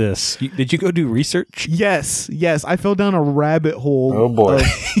about this. Did you go do research? Yes. I fell down a rabbit hole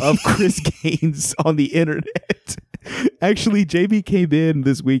of Chris Gaines on the internet. Actually, JB came in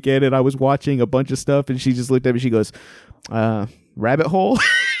this weekend and I was watching a bunch of stuff and she just looked at me and she goes, rabbit hole?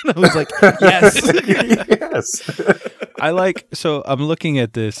 And I was like, yes. Yes. I'm looking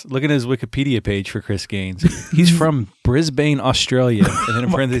at his Wikipedia page for Chris Gaines. He's from Brisbane, Australia. And then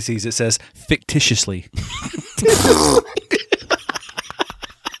in parentheses it says fictitiously.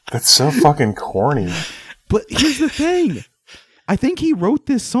 That's so fucking corny. But here's the thing. I think he wrote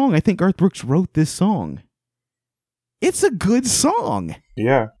this song. I think Garth Brooks wrote this song. It's a good song.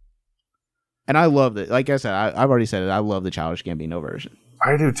 Yeah. And I loved it. Like I said, I've already said it. I love the Childish Gambino version.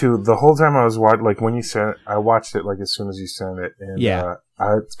 I do too. The whole time I was watching, like when you sent it, I watched it like as soon as you sent it. And,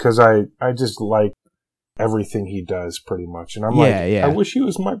 because I just like everything he does pretty much. And I'm I wish he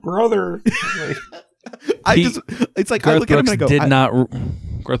was my brother. It's like I look at him and I go,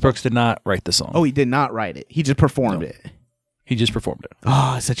 Garth Brooks did not write the song. Oh, he did not write it. He just performed it. He just performed it.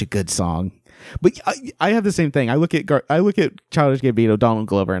 Oh, it's such a good song. But I have the same thing. I look at Childish Gambino, Donald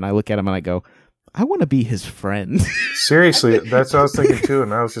Glover, and I look at him and I go, I want to be his friend. Seriously, that's what I was thinking too.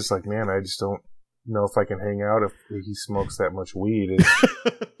 And I was just like, man, I just don't know if I can hang out if he smokes that much weed.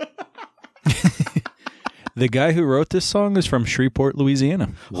 The guy who wrote this song is from Shreveport,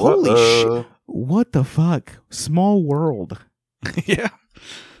 Louisiana. Holy shit. What the fuck? Small world. Yeah.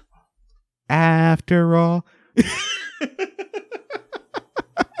 After all.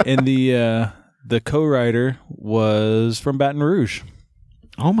 And the co-writer was from Baton Rouge.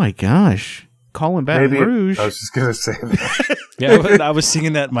 Oh my gosh. Colin Baton Rouge. I was just going to say that. Yeah, I was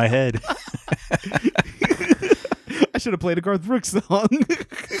singing that in my head. I should have played a Garth Brooks song.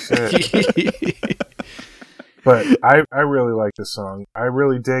 But I really like the song. I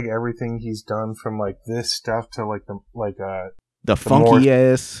really dig everything he's done from like this stuff to like the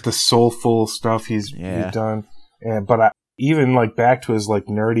funkiest, the soulful stuff he's done. But even like back to his like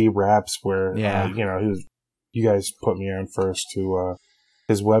nerdy raps where you guys put me on first to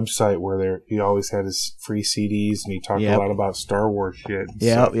his website where he always had his free CDs and he talked a lot about Star Wars shit.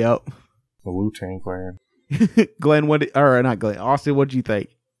 Yep. The Wu-Tang Clan. Glenn, not Glenn. Austin, what'd you think?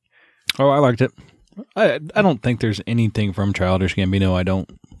 Oh, I liked it. I don't think there's anything from Childish Gambino I don't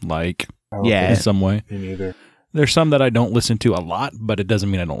like. In some way. Me neither. There's some that I don't listen to a lot, but it doesn't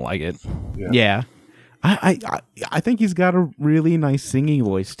mean I don't like it. Yeah. I think he's got a really nice singing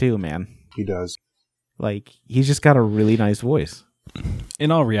voice too, man. He does. Like, he's just got a really nice voice.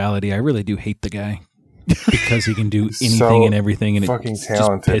 In all reality, I really do hate the guy. Because he can do anything and everything, and it just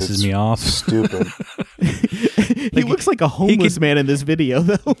pisses me off. Stupid. He looks like a homeless man in this video,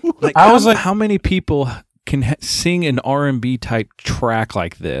 though. Like, I was like, how many people can sing an R&B type track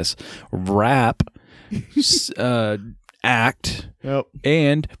like this, rap, act,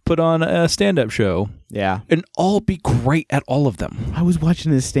 and put on a stand-up show? Yeah, and all be great at all of them. I was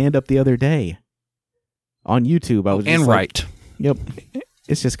watching his stand-up the other day on YouTube. I was right. Yep.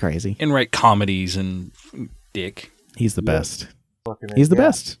 It's just crazy. And write comedies and dick. He's the best. Fucking He's the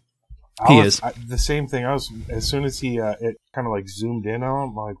best. He is. The same thing. I was, as soon as he, it kind of like zoomed in on him,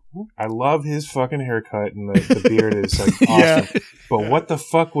 I'm like, I love his fucking haircut and the beard is like awesome. Yeah. But what the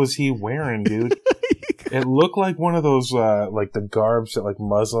fuck was he wearing, dude? It looked like one of those, like the garbs that like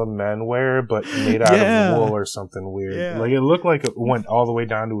Muslim men wear, but made out of wool or something weird. Yeah. Like it looked like it went all the way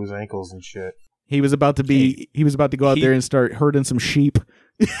down to his ankles and shit. He was about to go out there and start herding some sheep.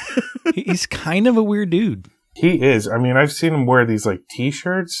 He's kind of a weird dude. He is. I mean, I've seen him wear these like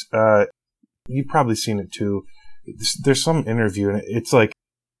t-shirts. You've probably seen it too. There's some interview and it's like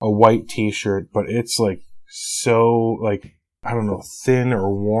a white t-shirt, but it's like so like, I don't know, thin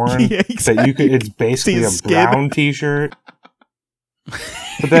or worn that you could, it's basically a brown t-shirt.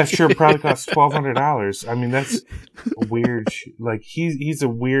 But that shirt probably costs $1,200. I mean, that's a weird. Like he's a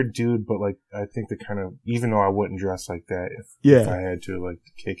weird dude, but like I think the kind of, even though I wouldn't dress like that if I had to, like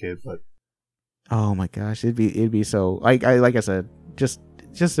kick it. But oh my gosh, it'd be so like I said, just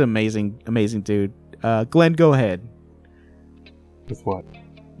an amazing dude. Glenn, go ahead. With what?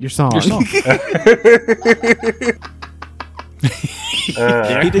 Your song.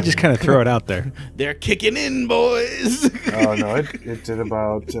 He did just kind of throw it out there. They're kicking in, boys. Oh no, it did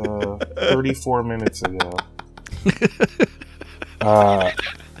about 34 minutes ago.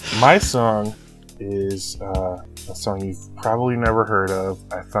 My song is a song you've probably never heard of.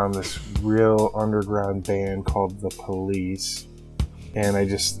 I found this real underground band called The Police, and I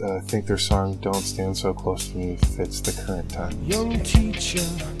just think their song "Don't Stand So Close to Me" fits the current time. Young teacher,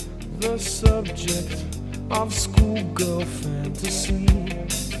 the subject of schoolgirl fantasy.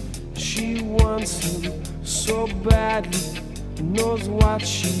 She wants him so badly, knows what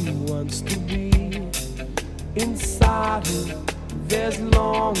she wants to be. Inside her, there's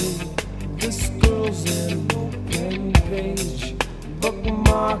longing. This girl's an open page,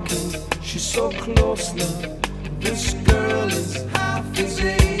 bookmarking. She's so close now. This girl is half his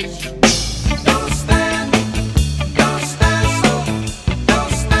age. Don't stand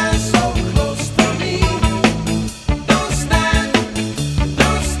so close to me.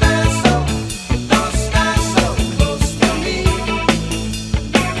 Don't stand so close to me.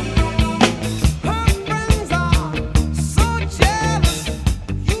 Her friends are so jealous.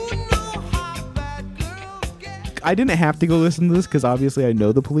 You know how bad girls get. I didn't have to go listen to this because obviously I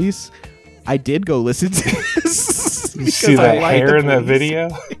know The Police. I did go listen to this. You see that hair in that video?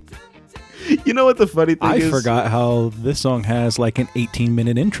 You know what the funny thing is? I forgot how this song has like an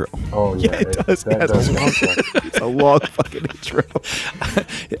 18-minute intro. Oh yeah, it does. That does count. It's a long fucking intro.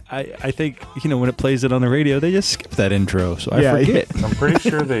 I think, when it plays it on the radio, they just skip that intro, so I forget. I'm pretty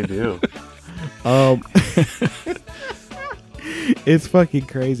sure they do. It's fucking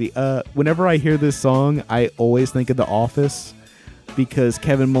crazy. Whenever I hear this song, I always think of The Office because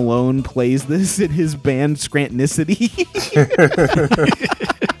Kevin Malone plays this in his band Scrantonicity.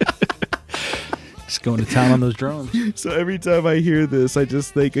 Just going to town on those drums. So every time I hear this, I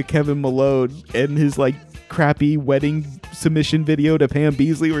just think of Kevin Malone and his like crappy wedding submission video to Pam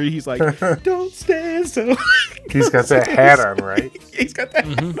Beasley where he's like, "Don't stand so." He's got that hat on, right? He's got that.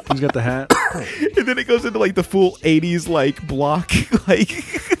 Mm-hmm. He's got the hat. And then it goes into like the full 80s like block like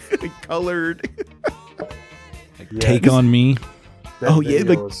colored. Take on Me. That yeah,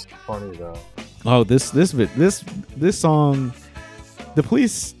 video was funny though. Oh, this song, The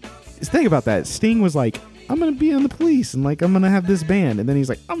Police. Think about that. Sting was like, "I'm gonna be on The Police and like I'm gonna have this band," and then he's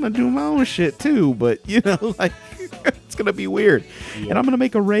like, "I'm gonna do my own shit too," but like it's gonna be weird. Yeah. And I'm gonna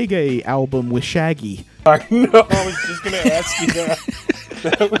make a reggae album with Shaggy. I know. I was just gonna ask you that.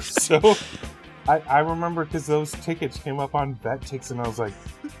 That was so. I remember because those tickets came up on BetTix, and I was like,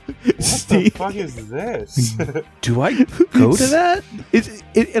 "What the fuck is this?" Do I go to that?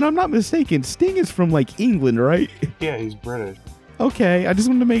 And I'm not mistaken. Sting is from like England, right? Yeah, he's British. Okay, I just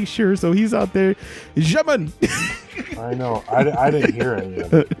wanted to make sure. So he's out there, jamming. I know. I didn't hear any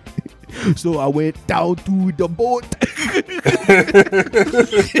of it. So I went down to the boat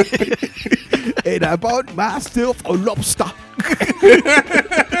and I bought myself a lobster.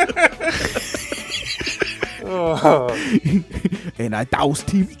 And I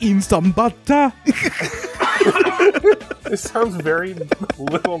doused him in some butter. This sounds very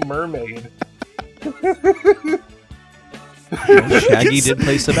Little Mermaid. Shaggy did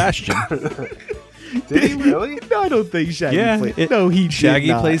play Sebastian. Did he really? No, I don't think Shaggy played. No, he Shaggy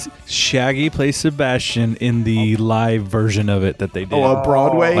did not. Shaggy plays Sebastian in the live version of it that they did. Oh, on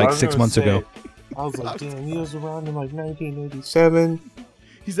Broadway? Like 6 months ago. I was like, damn, he was around in like 1987.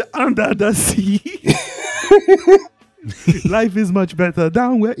 He's under the sea. Life is much better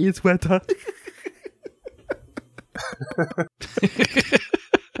down where it's wetter.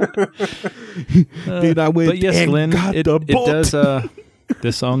 Dude, I went But yes, and Glenn, got it the bolt. does.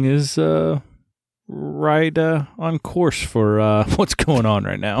 This song is right on course for what's going on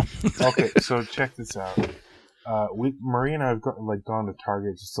right now. Okay, so check this out. Marie and I have gone to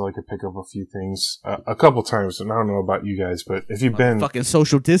Target just to pick up a few things a couple times, and I don't know about you guys, but if you've been fucking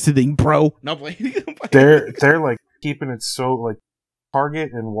social distancing, bro. No, they're keeping it so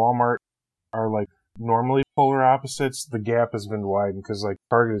Target and Walmart are normally polar opposites. The gap has been widened because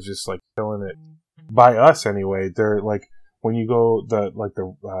Target is just killing it by us anyway. They're when you go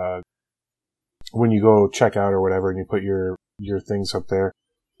when you go check out or whatever and you put your things up there,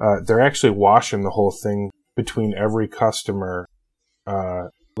 they're actually washing the whole thing between every customer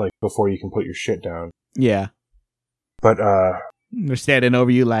before you can put your shit down. Yeah. But they're standing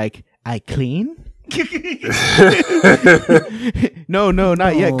over you like, I clean? No,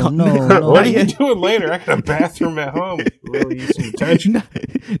 not yet. What are you doing later? I got a bathroom at home. Really need some attention.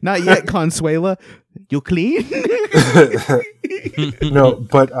 Not yet, Consuela. You clean? No,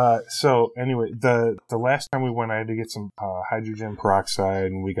 but so anyway, the last time we went, I had to get some hydrogen peroxide,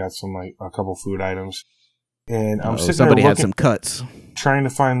 and we got some a couple food items. And I'm sitting somebody there had some cuts, trying to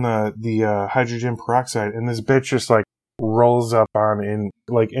find the hydrogen peroxide, and this bitch just rolls up on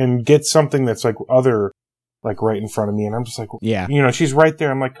and gets something that's other right in front of me, and I'm just yeah, she's right there.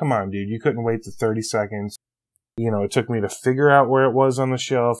 I'm like, come on, dude, you couldn't wait the 30 seconds. It took me to figure out where it was on the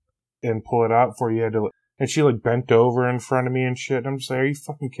shelf and pull it out for you. Had to, and she bent over in front of me and shit. I'm just like, are you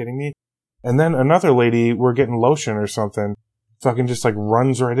fucking kidding me? And then another lady, we're getting lotion or something, fucking just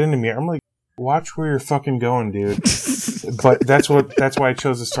runs right into me. I'm like, watch where you're fucking going, dude. But that's why I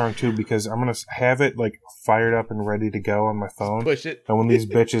chose this song too, because I'm gonna have it fired up and ready to go on my phone. Push it. And when these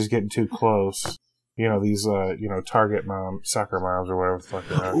bitches get too close, these Target soccer moms or whatever the fuck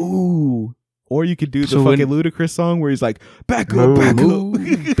they are. Ooh. Or you could do the So fucking Ludacris song where he's like, back up,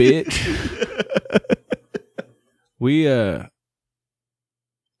 bitch. We Oh,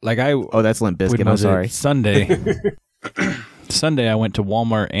 that's Limp Bizkit. I'm sorry. Sunday I went to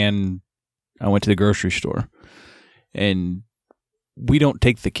Walmart and I went to the grocery store, and we don't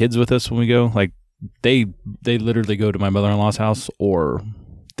take the kids with us when we go. They literally go to my mother-in-law's house or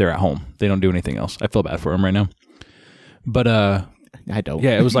they're at home. They don't do anything else. I feel bad for them right now. But I don't.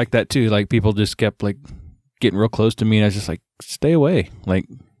 yeah, it was like that too. People just kept getting real close to me, and I was just stay away.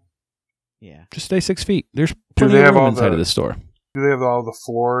 Yeah. Just stay 6 feet. There's plenty of room inside of this store. Do they have all the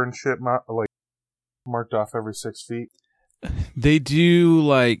floor and shit marked off every 6 feet? They do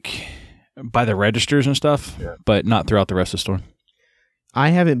by the registers and stuff, yeah, but not throughout the rest of the store. I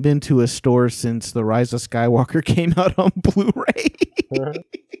haven't been to a store since The Rise of Skywalker came out on Blu-ray.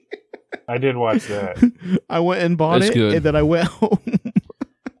 I did watch that. I went and bought That's it, good. and then I went home.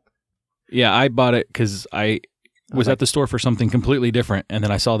 Yeah, I bought it because I was at the store for something completely different, and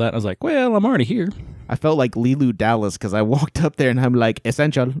then I saw that, and I was like, well, I'm already here. I felt like Lilu Dallas because I walked up there and I'm like,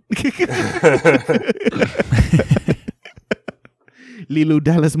 essential. Lilu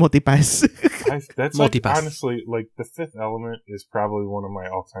Dallas Multipass. That's Multipass. Honestly, The Fifth Element is probably one of my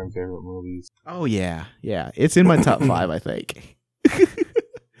all-time favorite movies. Oh, yeah. Yeah. It's in my top 5, I think.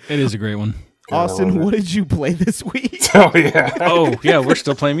 It is a great one. God, Austin, what did you play this week? Oh, yeah. Oh, yeah, we're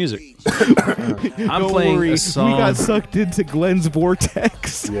still playing music. I'm Don't playing worry, a song. we got sucked into Glenn's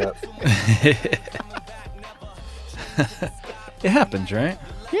vortex. Yeah. It happens, right?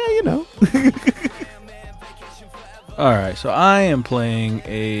 Yeah, All right, so I am playing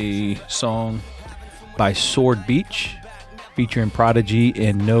a song by Sword Beach featuring Prodigy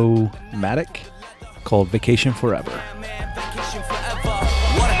and Nomadic called Vacation Forever.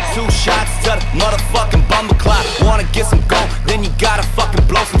 2 shots to the motherfucking bumble clock. Wanna get some gold, then you gotta fucking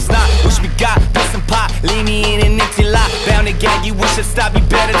blow some snot. Wish we got piss and pot, leave me in an empty lot. Bound to gag, you wish I'd stop, you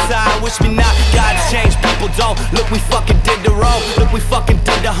better tie. Wish me not, gotta change, people don't. Look, we fucking did the road. Look, we fucking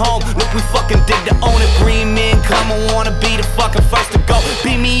did the home. Look, we fucking did the own it. Green men come, I wanna be the fucking first to go.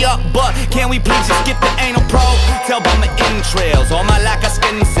 Beat me up, but can we please just skip the anal probe? Tell by my entrails, all my lack of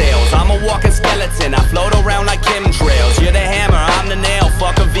skin sales. I'm a walking skeleton, I float around like chemtrails. You're the hammer, I'm the nail,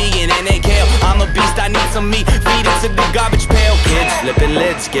 fuck a vegan and a kale. I'm a beast, I need some meat, feed it to the garbage pail. Kids flipping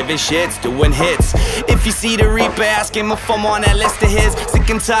lids, giving shits, doing hits. If you see the Reaper, ask him if I'm on that list of his. Sick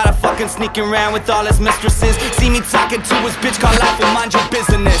and tired of fucking sneaking around with all his mistresses. See me talking to his bitch, call life and mind your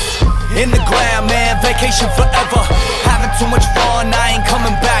business. In the ground, man, vacation forever. Having too much fun, I ain't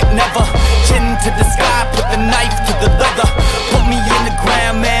coming back, never. Chin to the sky, put the knife to the leather. Put me in the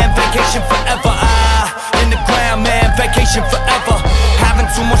ground, man, vacation forever. In the ground, man, vacation forever. Having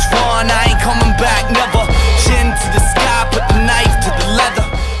too much fun, I ain't coming back, never. Chin to the sky, put the knife to the leather.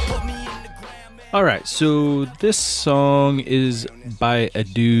 Put me in the ground, man. All right, right, so this song is by a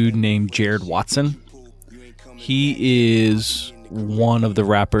dude named Jared Watson. He is one of the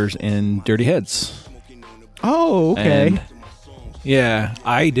rappers in Dirty Heads. Oh, okay. And, yeah,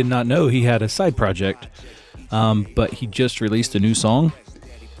 I did not know he had a side project, but he just released a new song.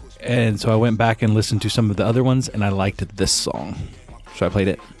 And so I went back and listened to some of the other ones, and I liked this song. So I played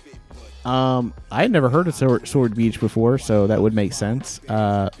it. I had never heard of Sword Beach before, so that would make sense.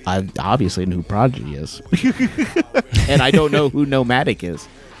 I obviously know who Prodigy is, and I don't know who Nomadic is,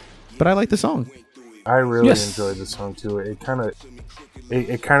 but I like the song. I really Yes. enjoyed the song too. It kind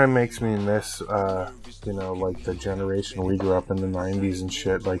of makes me miss, like the generation we grew up in the '90s and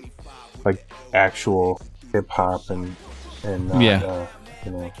shit, like actual hip hop and not,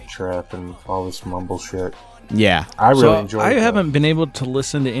 trap and all this mumble shit. Yeah, I really So enjoyed. I that. haven't been able to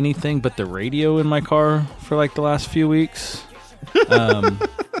listen to anything but the radio in my car for like the last few weeks. It's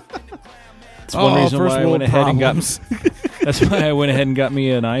one reason why I went ahead and got. That's why I went ahead and got me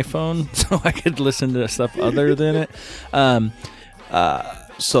an iPhone so I could listen to stuff other than it.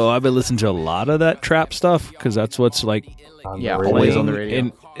 So I've been listening to a lot of that trap stuff because that's what's like on the Yeah, radio. always on the radio.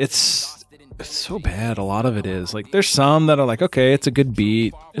 And it's so bad. A lot of it is like there's some that are like, okay, it's a good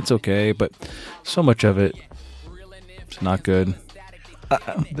beat, it's okay, but so much of it, it's not good.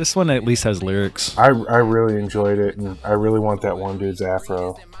 This one at least has lyrics. I really enjoyed it, and I really want that one dude's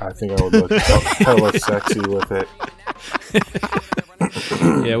afro. I think I would look hella sexy with it.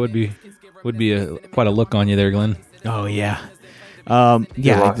 Yeah, it would be quite a look on you there, Glenn. Oh yeah, A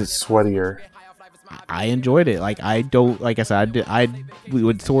yeah. lot sweatier. I enjoyed it. Like I don't, like I said, we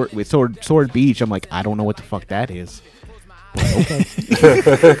would Sword Beach. I'm like, I don't know what the fuck that is. But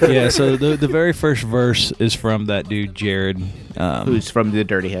okay, Yeah, so the very first verse is from that dude Jared, who's from the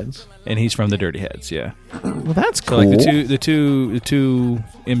Dirty Heads? and he's from the Dirty Heads. Yeah, Well, that's so cool. like the two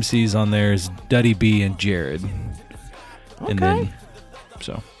MCs on there is Duddy B and Jared, and then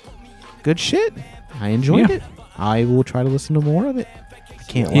so Good shit. I enjoyed Yeah. it. I will try to listen to more of it. I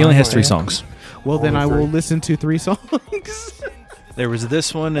can't. he lie. only has 3 songs. Well, then Only I will three. listen to 3 songs. There was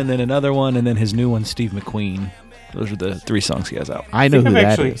this one, and then another one, and then his new one, Steve McQueen. Those are the 3 songs he has out. I know I think who I've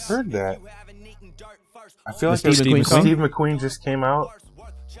that actually is. heard that. I feel The like Steve if McQueen song? Steve McQueen just came out.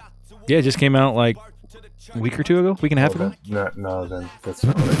 Yeah, it just came out like a week or two ago, week and a half ago. No, then that's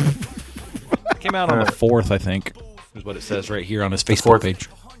not right. It came out on the 4th, I think, is what it says right here on his Facebook 4th page.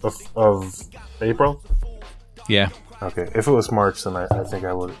 of April. Yeah. Okay, if it was March, then I think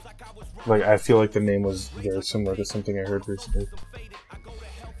I would. Like, I feel like the name was very similar to something I heard recently.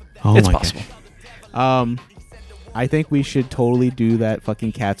 Oh It's my possible. gosh. I think we should totally do that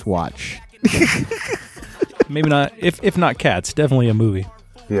fucking Cats watch. Maybe not. If not Cats, definitely a movie.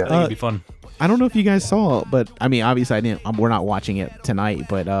 Yeah, It'd be fun. I don't know if you guys saw, but I mean, obviously, I didn't. We're not watching it tonight,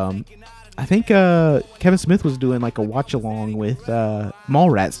 but I think Kevin Smith was doing like a watch along with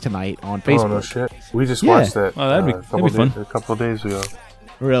Mallrats tonight on Facebook. Oh no shit! We just Yeah. watched that. Oh, that'd be fun. A couple of days ago.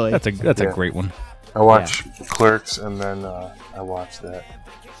 Really? That's a Yeah. great one. I watched Clerks, and then I watched that.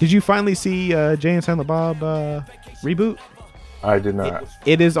 Did you finally see Jay and Silent Bob reboot? I did not.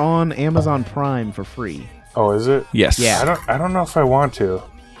 It is on Amazon Prime for free. Oh, is it? Yes. Yeah. I don't know if I want to.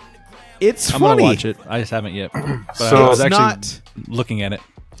 It's I'm funny. gonna watch it. I just haven't yet. But So- I was It's actually not. looking at it.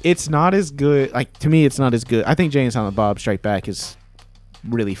 It's not as good. Like to me, it's not as good. I think Jay and Silent Bob Strike Back is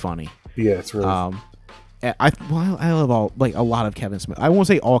really funny. Yeah, it's really. I love all like a lot of Kevin Smith. I won't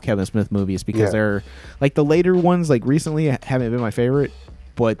say all Kevin Smith movies because Yeah. they're like the later ones. Like recently, haven't been my favorite.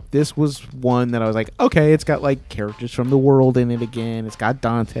 But this was one that I was like, okay, it's got like characters from the world in it again. It's got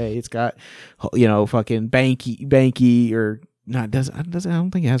Dante. It's got fucking Banky or not does I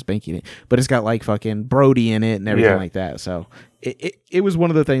don't think it has Banky in it, but it's got like fucking Brody in it and everything Yeah. like that. So it was one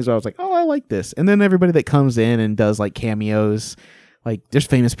of the things where I was like, oh, I like this. And then everybody that comes in and does like cameos, like there's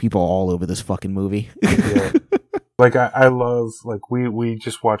famous people all over this fucking movie. yeah. Like I love like we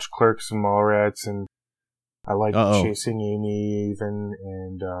just watched Clerks and Mallrats, and I like Uh-oh. Chasing Amy even,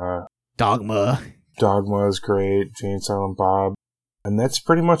 and Dogma. Dogma is great. Jay and Silent Bob, and that's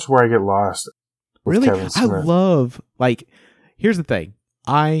pretty much where I get lost. With Really? Kevin I Smith. love like here's the thing.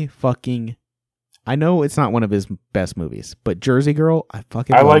 I know it's not one of his best movies, but Jersey Girl, I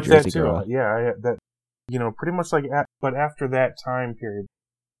fucking I love like Jersey that too. Girl. Yeah, that pretty much like. But after that time period,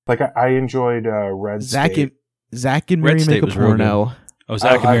 like I enjoyed Red Zach State. and Red Mary State make a was real good. porno. Oh,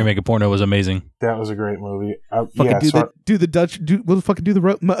 Zach and I- Mary Make a Porno was amazing. That was a great movie. Fucking Yeah, so do the Dutch we'll fucking do the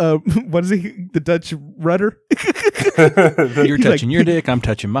what is it? The Dutch rudder. You're He's touching like, your dick. I'm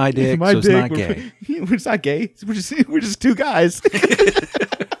touching my dick. My so it's dick, not gay. We're just not gay. We're just two guys.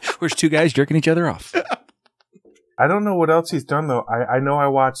 We're just 2 guys jerking each other off. I don't know what else he's done though. I know I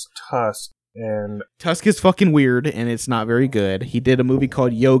watched Tusk, And Tusk is fucking weird, and it's not very good. He did a movie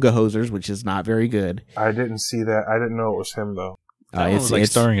called Yoga Hosers, which is not very good. I didn't see that. I didn't know it was him though. That one was like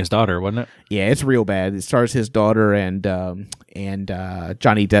starring his daughter, wasn't it? Yeah, it's real bad. It stars his daughter and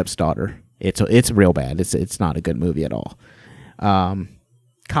Johnny Depp's daughter. It's real bad. It's not a good movie at all.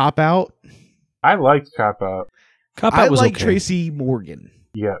 Cop Out. I liked Cop Out. Cop I Out was like okay. Tracy Morgan.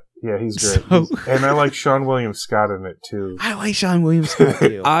 Yeah, he's great. So- And I like Sean William Scott in it too. I like Sean William Scott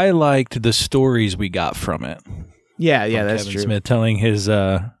too. I liked the stories we got from it. yeah, From that's Kevin true. Smith telling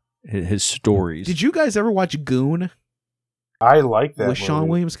his stories. Did you guys ever watch Goon I like that with Sean movie.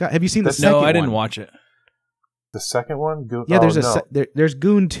 William Scott? Have you seen the No, second No, one? I didn't watch it. The second one? Yeah, there's no. there's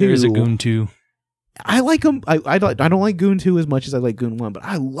Goon 2. There's a Goon 2. I like him. I don't like Goon 2 as much as I like Goon 1, but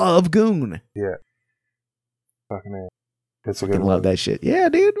I love Goon. Yeah. Fucking A. It's a I good love one. that shit. Yeah,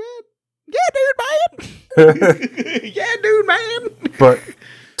 dude, man. Yeah, dude, man. Yeah, dude, man. But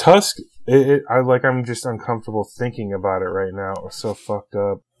Tusk, I'm just uncomfortable thinking about it right now. It was so fucked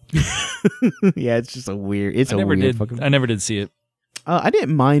up. Yeah, it's just a weird. It's I a never weird did. fucking. I never did see it. I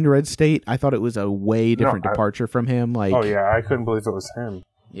didn't mind Red State. I thought it was a way different I- departure from him. Like, Oh yeah, I couldn't believe it was him.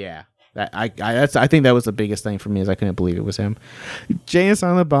 yeah. I think that was the biggest thing for me is I couldn't believe it was him. Jay and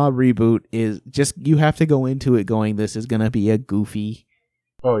Silent Bob reboot is just you have to go into it going this is gonna be a goofy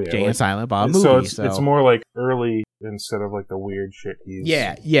Oh yeah. Jay like- and Silent Bob movie. so So it's more like early instead of like the weird shit he's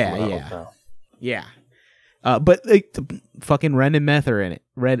Yeah. allowed now. Yeah. But like the fucking Red and Meth are in it.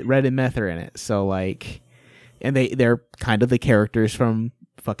 Red and Meth are in it. So like, and they're kind of the characters from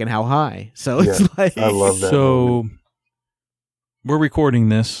fucking How High. So it's Yeah, like I love that. So we're recording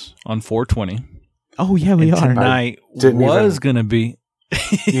this on 4/20. Oh yeah, we and are. Tonight Didn't was even- gonna be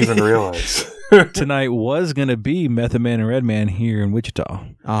Even realize. tonight was gonna be Method Man and Redman here in Wichita.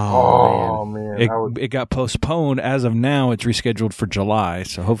 Oh, Oh man. It, I would, it got postponed. As of now, it's rescheduled for July.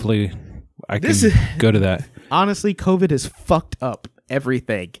 So hopefully, I can This is- go to that. man. Honestly, COVID has fucked up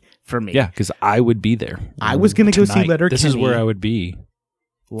everything for me. Yeah, because I would be there. I was gonna go see Tonight. Letterkenny. This is where I would be.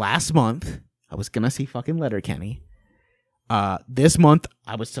 Last month, I was gonna see fucking Letterkenny. This month,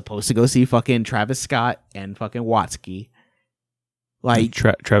 I was supposed to go see fucking Travis Scott and fucking Watsky. Like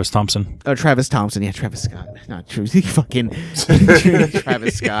Travis Thompson. Travis Thompson, yeah, Travis Scott, not true. Fucking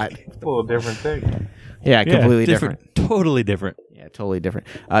Travis Scott. a little different thing. Yeah, completely different. Totally different. Yeah, totally different.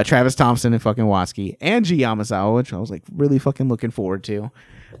 Travis Thompson and fucking Watsky and G Yamazawa, which I was like really fucking looking forward to.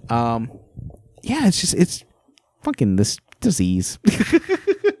 Yeah, it's fucking this disease.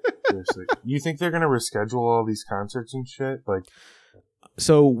 Seriously. You think they're gonna reschedule all these concerts and shit? Like,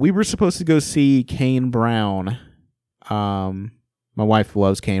 So we were supposed to go see Kane Brown. My wife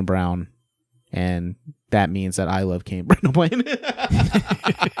loves Kane Brown, and that means that I love Kane Brown. I'm playing.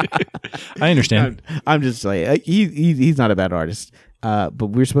 I understand. I'm just like he's not a bad artist. But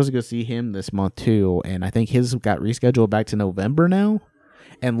we were supposed to go see him this month too, and I think his got rescheduled back to November now.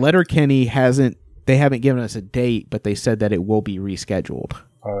 And Letterkenny they haven't given us a date, but they said that it will be rescheduled.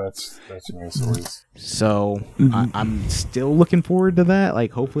 oh, that's nice. At least. So I'm still looking forward to that.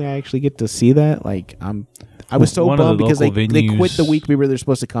 Like, hopefully, I actually get to see that. Like, I was so One of the bummed because they local quit the venues- week we were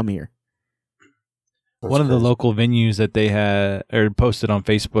supposed to come here. That's One of the crazy. local venues that they had or posted on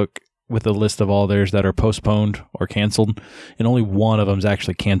Facebook with a list of all theirs that are postponed or canceled, and only one of them's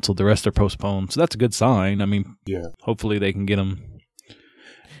actually canceled. The rest are postponed. So that's a good sign. I mean, Yeah. hopefully they can get them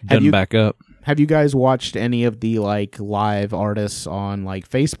Have done you- back up. Have you guys watched any of the like live artists on like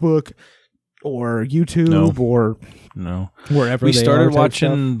Facebook or YouTube No. or No. wherever We they started are type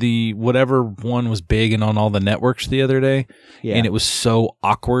watching the whatever one was big and on all the networks the other day, stuff? Yeah. and it was so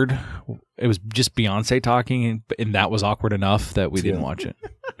awkward. It was just Beyonce talking, and that was awkward enough that we didn't Yeah. watch it.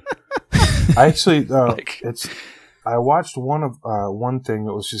 I actually, Like- I watched one thing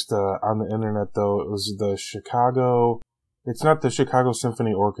that was just on the internet though. It was the Chicago. It's not the Chicago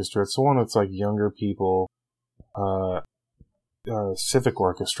Symphony Orchestra. It's the one that's like younger people, Civic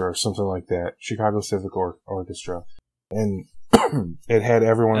Orchestra or something like that. Chicago Civic Orchestra, and it had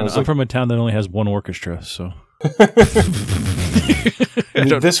everyone. And was I'm like, from a town that only has one orchestra, so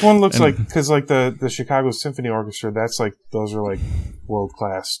this one looks and- like because like the Chicago Symphony Orchestra. That's like those are like world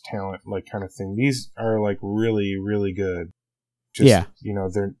class talent, like kind of thing. These are like really really good. Just, Yeah.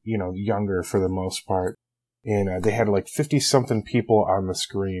 they're younger for the most part. And they had like 50-something people on the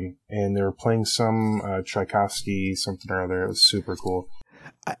screen, and they were playing some Tchaikovsky something or other. It was super cool.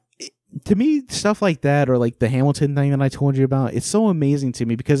 To me, stuff like that, or like the Hamilton thing that I told you about, it's so amazing to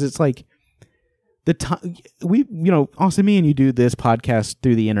me because it's like the time Austin, me and you do this podcast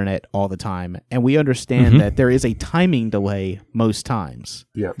through the internet all the time, and we understand Mhm. that there is a timing delay most times.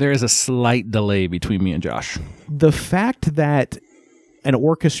 there is a slight delay between me and Josh. The fact that an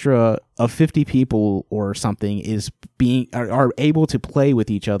orchestra of 50 people or something are able to play with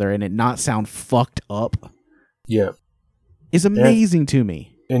each other and it not sound fucked up Yeah. is amazing to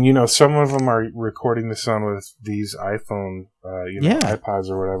me. And, some of them are recording the sound with these iPhone, iPods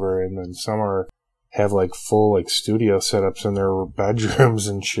or whatever, and then some have like full like studio setups in their bedrooms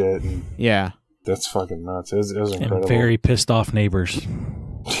and shit. And Yeah. that's fucking nuts. It was incredible. And very pissed off neighbors.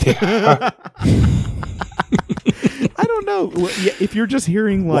 Yeah. I don't know. If you're just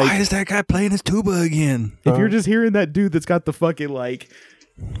hearing like, Why is that guy playing his tuba again? if you're just hearing that dude that's got the fucking like,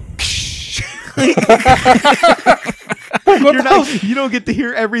 you don't get to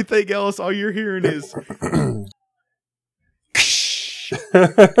hear everything else. All you're hearing is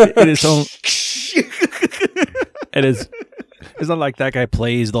It is so. It is. It's not like that guy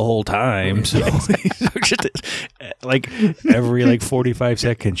plays the whole time. So like every 45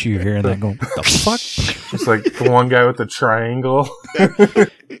 seconds you're hearing that going, what the fuck? It's like the one guy with the triangle.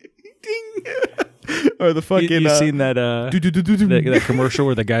 or the fucking You seen that that commercial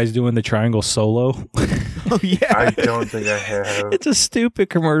where the guy's doing the triangle solo? Oh yeah. I don't think I have. It's a stupid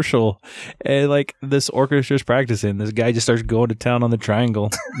commercial. And like this orchestra's practicing. This guy just starts going to town on the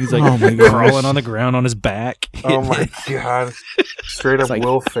triangle. He's like Oh my gosh. crawling on the ground on his back. Oh my god! Straight up like-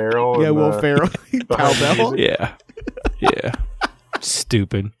 Will Ferrell. Yeah, and, Will Ferrell. Cowbell. Yeah. Yeah.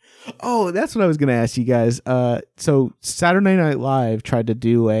 Stupid. Oh, that's what I was going to ask you guys. So Saturday Night Live tried to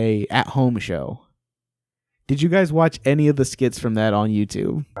do a at-home show. Did you guys watch any of the skits from that on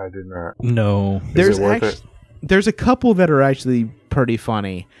YouTube? I did not. No. Is it worth it? There's a couple that are actually pretty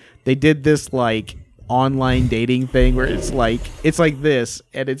funny. They did this like online dating thing where it's like this,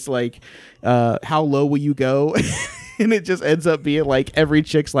 and it's like, how low will you go? And it just ends up being like every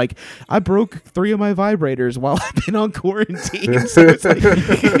chick's like, I broke 3 of my vibrators while I've been on quarantine. So, it's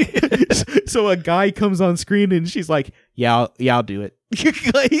like, so a guy comes on screen and she's like, yeah, I'll do it.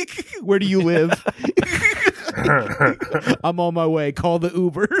 Like, where do you live? I'm on my way. Call the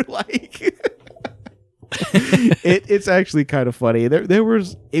Uber. Like, it's actually kind of funny. There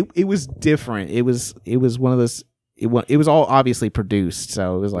was it was different. It was one of those. It was all obviously produced,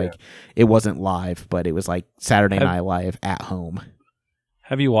 so it was like it wasn't live, but it was like Saturday Night Live at home.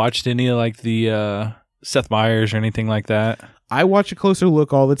 Have you watched any of like the Seth Meyers or anything like that? I watch A Closer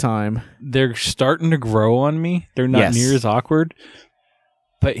Look all the time. They're starting to grow on me. They're not Yes. near as awkward,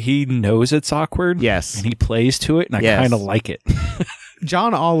 but he knows it's awkward. Yes. And he plays to it, and I Yes. kind of like it.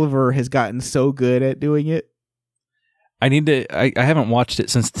 John Oliver has gotten so good at doing it. I need to. I haven't watched it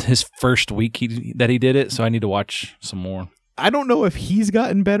since his first week that he did it, so I need to watch some more. I don't know if he's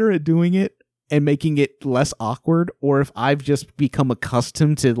gotten better at doing it and making it less awkward, or if I've just become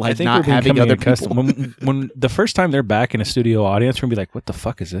accustomed to I like think not we're having becoming other accustomed. people. When the first time they're back in a studio audience, we're gonna be like, "What the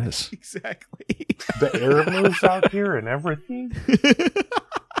fuck is this?" Exactly. The air moves out here and everything.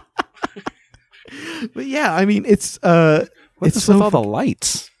 But yeah, I mean, it's What's it's with so all the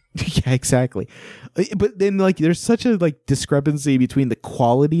lights? Yeah, exactly. But then like there's such a like discrepancy between the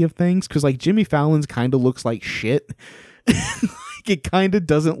quality of things, because like Jimmy Fallon's kind of looks like shit. Like, it kind of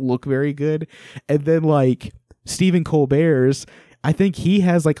doesn't look very good. And then like Stephen Colbert's, I think he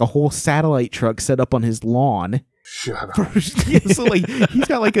has like a whole satellite truck set up on his lawn. Shut up. Yeah, so like he's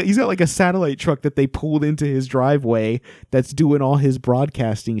got like a satellite truck that they pulled into his driveway that's doing all his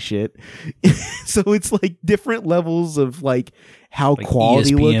broadcasting shit. So it's like different levels of like how Like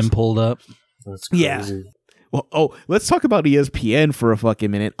quality ESPN looks. pulled up. That's crazy. Yeah. Well, let's talk about ESPN for a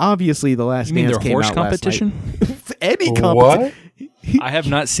fucking minute. Obviously, The Last You mean Dance their came horse out last night. competition? Any What? competition. I have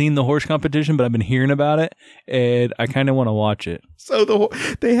not seen the horse competition, but I've been hearing about it, and I kind of want to watch it. So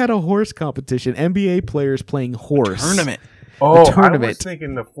they had a horse competition. NBA players playing horse Tournament. Oh, I tournament. was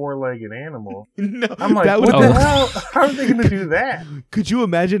thinking the 4-legged animal. No, I'm like, that what would the have been. hell? How are they going to do that? Could you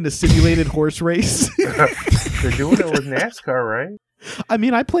imagine a simulated horse race? They're doing it with NASCAR, right? I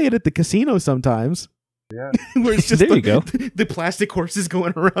mean, I play it at the casino sometimes. Yeah. Where it's just There you go. the plastic horses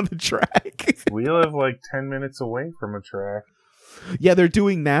going around the track. We live like 10 minutes away from a track. Yeah, they're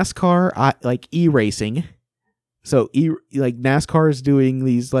doing NASCAR, like e-racing. So like NASCAR is doing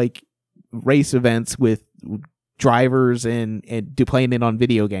these like race events with drivers and playing it on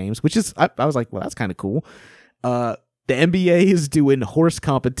video games, which is I was like, well, that's kind of cool. The NBA is doing horse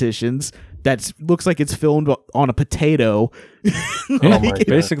competitions. That looks like it's filmed on a potato. Oh my God.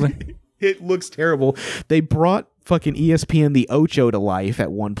 Basically. It looks terrible. They brought fucking ESPN the Ocho to life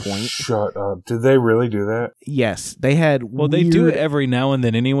at one point. Shut up. Did they really do that? Yes, they had. Well, they do weird- it every now and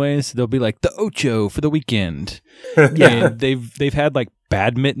then, anyways. They'll be like the Ocho for the weekend. Yeah. And they've had like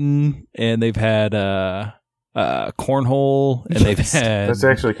badminton, and they've had cornhole, and they've had That's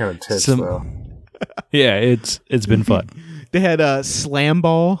actually kind of tits, some- though. yeah. It's been fun. They had slam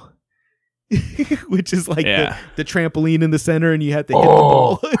ball, which is like the trampoline in the center, and you had to hit the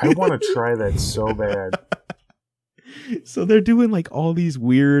ball. I want to try that so bad. So they're doing like all these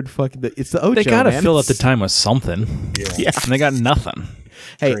weird fucking. It's the Ocho. They gotta man. fill up the time with something. Yeah. And they got nothing.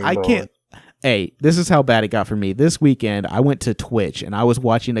 Hey, Dream I ball. can't. Hey, this is how bad it got for me. This weekend, I went to Twitch and I was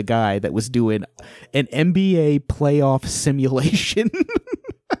watching a guy that was doing an NBA playoff simulation.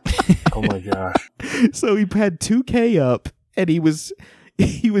 Oh my gosh. So he had 2K up and he was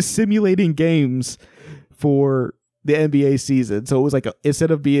simulating games for the NBA season. So it was like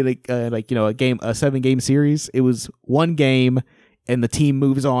instead of being a 7-game series, it was one game and the team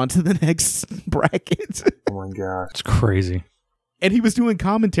moves on to the next bracket. Oh my gosh. It's crazy. And he was doing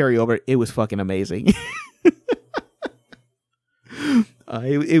commentary over it. It was fucking amazing.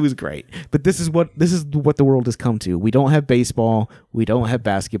 It was great. But this is what the world has come to. We don't have baseball. We don't have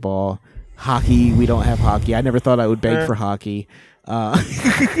basketball. Hockey. We don't have hockey. I never thought I would beg for hockey. Oh,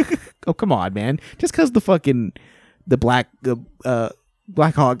 come on, man. Just because the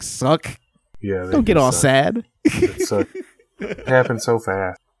Blackhawks suck. Yeah. Don't get all sad. It happened so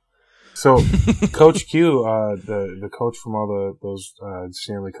fast. So, Coach Q, the coach from all those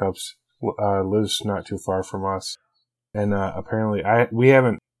Stanley Cups, lives not too far from us, and apparently we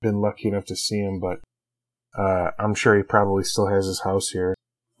haven't been lucky enough to see him, but I'm sure he probably still has his house here.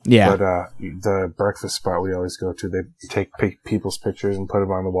 Yeah. But the breakfast spot we always go to, they take people's pictures and put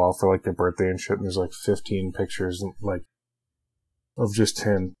them on the wall for like their birthday and shit. And there's like 15 pictures like of just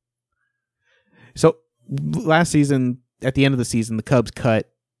him. So last season, at the end of the season, the Cubs cut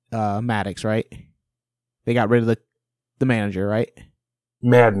Maddox, right? They got rid of the manager, right?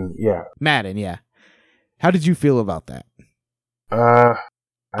 Madden, yeah. How did you feel about that?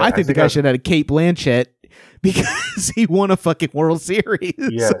 I think the guy should have had a Kate Blanchett because he won a fucking World Series.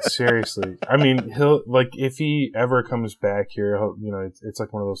 Yeah, seriously. I mean, he'll if he ever comes back here, it's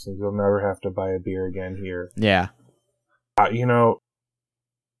like one of those things. He'll never have to buy a beer again here. Yeah.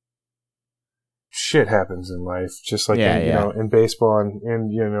 Shit happens in life, just like in baseball and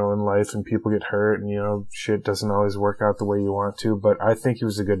in life, and people get hurt, and shit doesn't always work out the way you want to. But I think he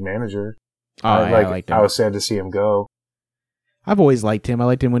was a good manager. I liked him. I was sad to see him go. I've always liked him. I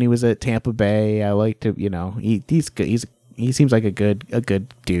liked him when he was at Tampa Bay. I liked him. He's good. He seems like a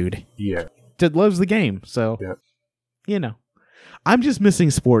good dude. Yeah, that loves the game. So I'm just missing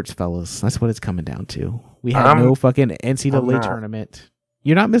sports, fellas. That's what it's coming down to. We have no fucking NCAA tournament.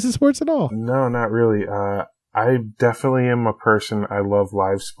 You're not missing sports at all? No, not really. I definitely am a person. I love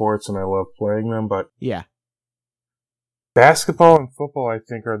live sports and I love playing them, but yeah, basketball and football, I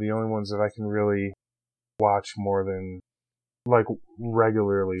think, are the only ones that I can really watch more than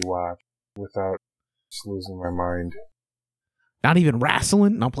regularly watch without just losing my mind. Not even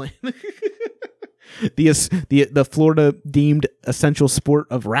wrestling? No, I'm playing. The Florida deemed essential sport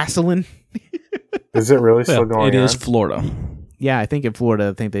of wrestling. Is it really still going on? It is Florida. Yeah, I think in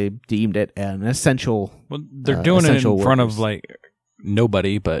Florida, they deemed it an essential. Well, they're doing it in front of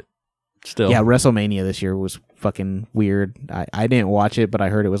nobody, but still. Yeah, WrestleMania this year was fucking weird. I didn't watch it, but I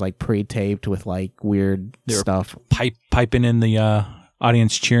heard it was pre-taped with weird stuff. Piping in the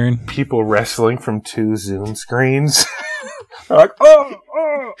audience cheering. People wrestling from 2 Zoom screens. Like,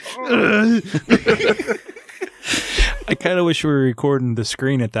 oh. I kind of wish we were recording the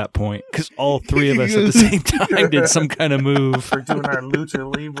screen at that point, because all three of us at the same time did some kind of move. We're doing our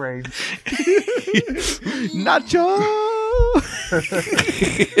Lucha Libre. Nacho!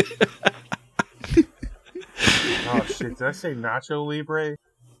 Oh, shit. Did I say Nacho Libre?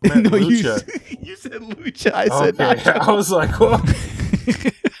 No, Lucha. You said Lucha. I said Nacho. I was like, whoa.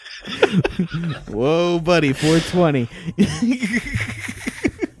 Whoa, buddy. 420.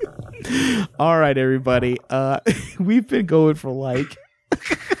 All right, everybody. We've been going for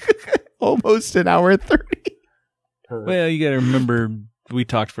almost an hour and 30. Well, you got to remember, we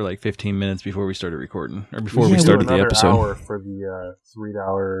talked for 15 minutes before we started recording, or before we started the episode. Hour for the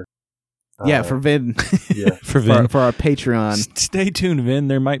 $3. For Vin. Yeah, for Vin. For our Patreon. Stay tuned, Vin.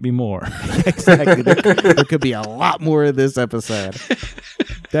 There might be more. Exactly. There could be a lot more of this episode.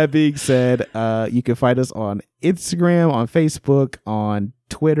 That being said, you can find us on Instagram, on Facebook, on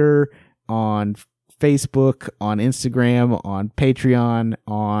Twitter, on Facebook, on Instagram, on Patreon,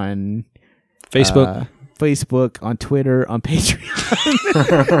 on Facebook, on Twitter, on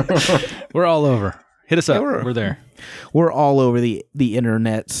Patreon. We're all over. Hit us up. We're there. We're all over the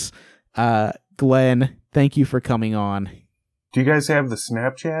internets. Glenn, thank you for coming on. Do you guys have the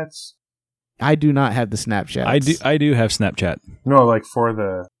Snapchats? I do not have the Snapchats. I do have Snapchat. No, for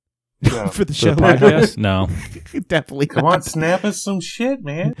the for the show podcast. No, definitely. Come on, snap us some shit,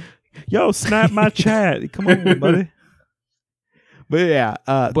 man. Yo, snap my chat. Come on, buddy. But yeah,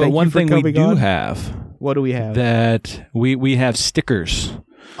 But thank one you for thing we coming do on. have What do we have? that we have stickers.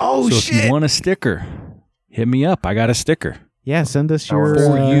 Oh so shit! if you want a sticker, hit me up. I got a sticker Yeah, send us your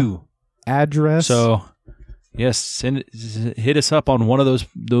for you. address. So yes, hit us up on one of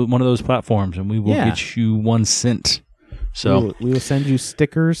those platforms, and we will get you one sent. So we will send you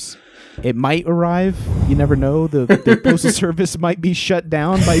stickers. It might arrive. You never know. The postal service might be shut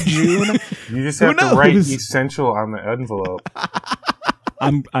down by June. You just Who have to write knows? essential on the envelope.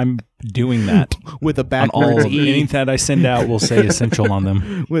 I'm doing that. With a On backwards all E. anything that I send out will say essential on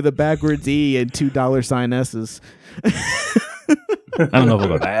them. With a backwards E and $2 S's. I don't know if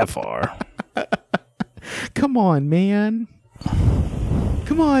we'll go that far. Come on, man.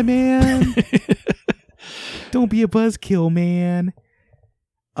 Come on, man. Don't be a buzzkill, man.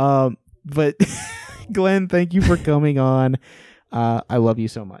 But Glenn, thank you for coming on. I love you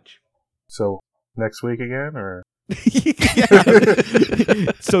so much. So next week again, or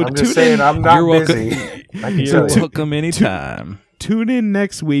So I'm just saying I'm not You're busy. I can You're tell you. welcome anytime. tune in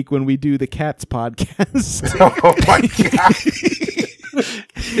next week when we do the Cats podcast. Oh my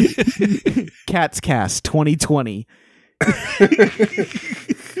god! Cats Cast 2020.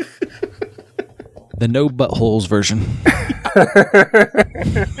 The no buttholes version.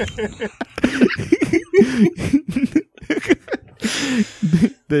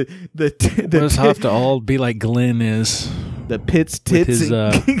 We'll just have to all be like Glenn is. The Pits, Tits, his,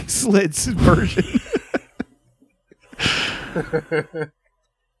 and Slits version.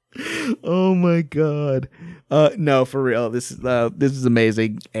 Oh my god. No, for real. This is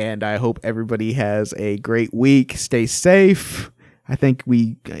amazing, and I hope everybody has a great week. Stay safe. I think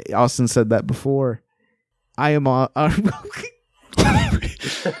Austin said that before. I am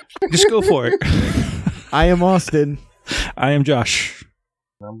Just go for it. I am Austin, I am Josh.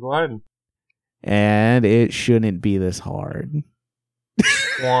 I'm glad. and it shouldn't be this hard.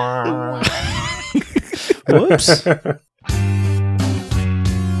 Wah. Whoops.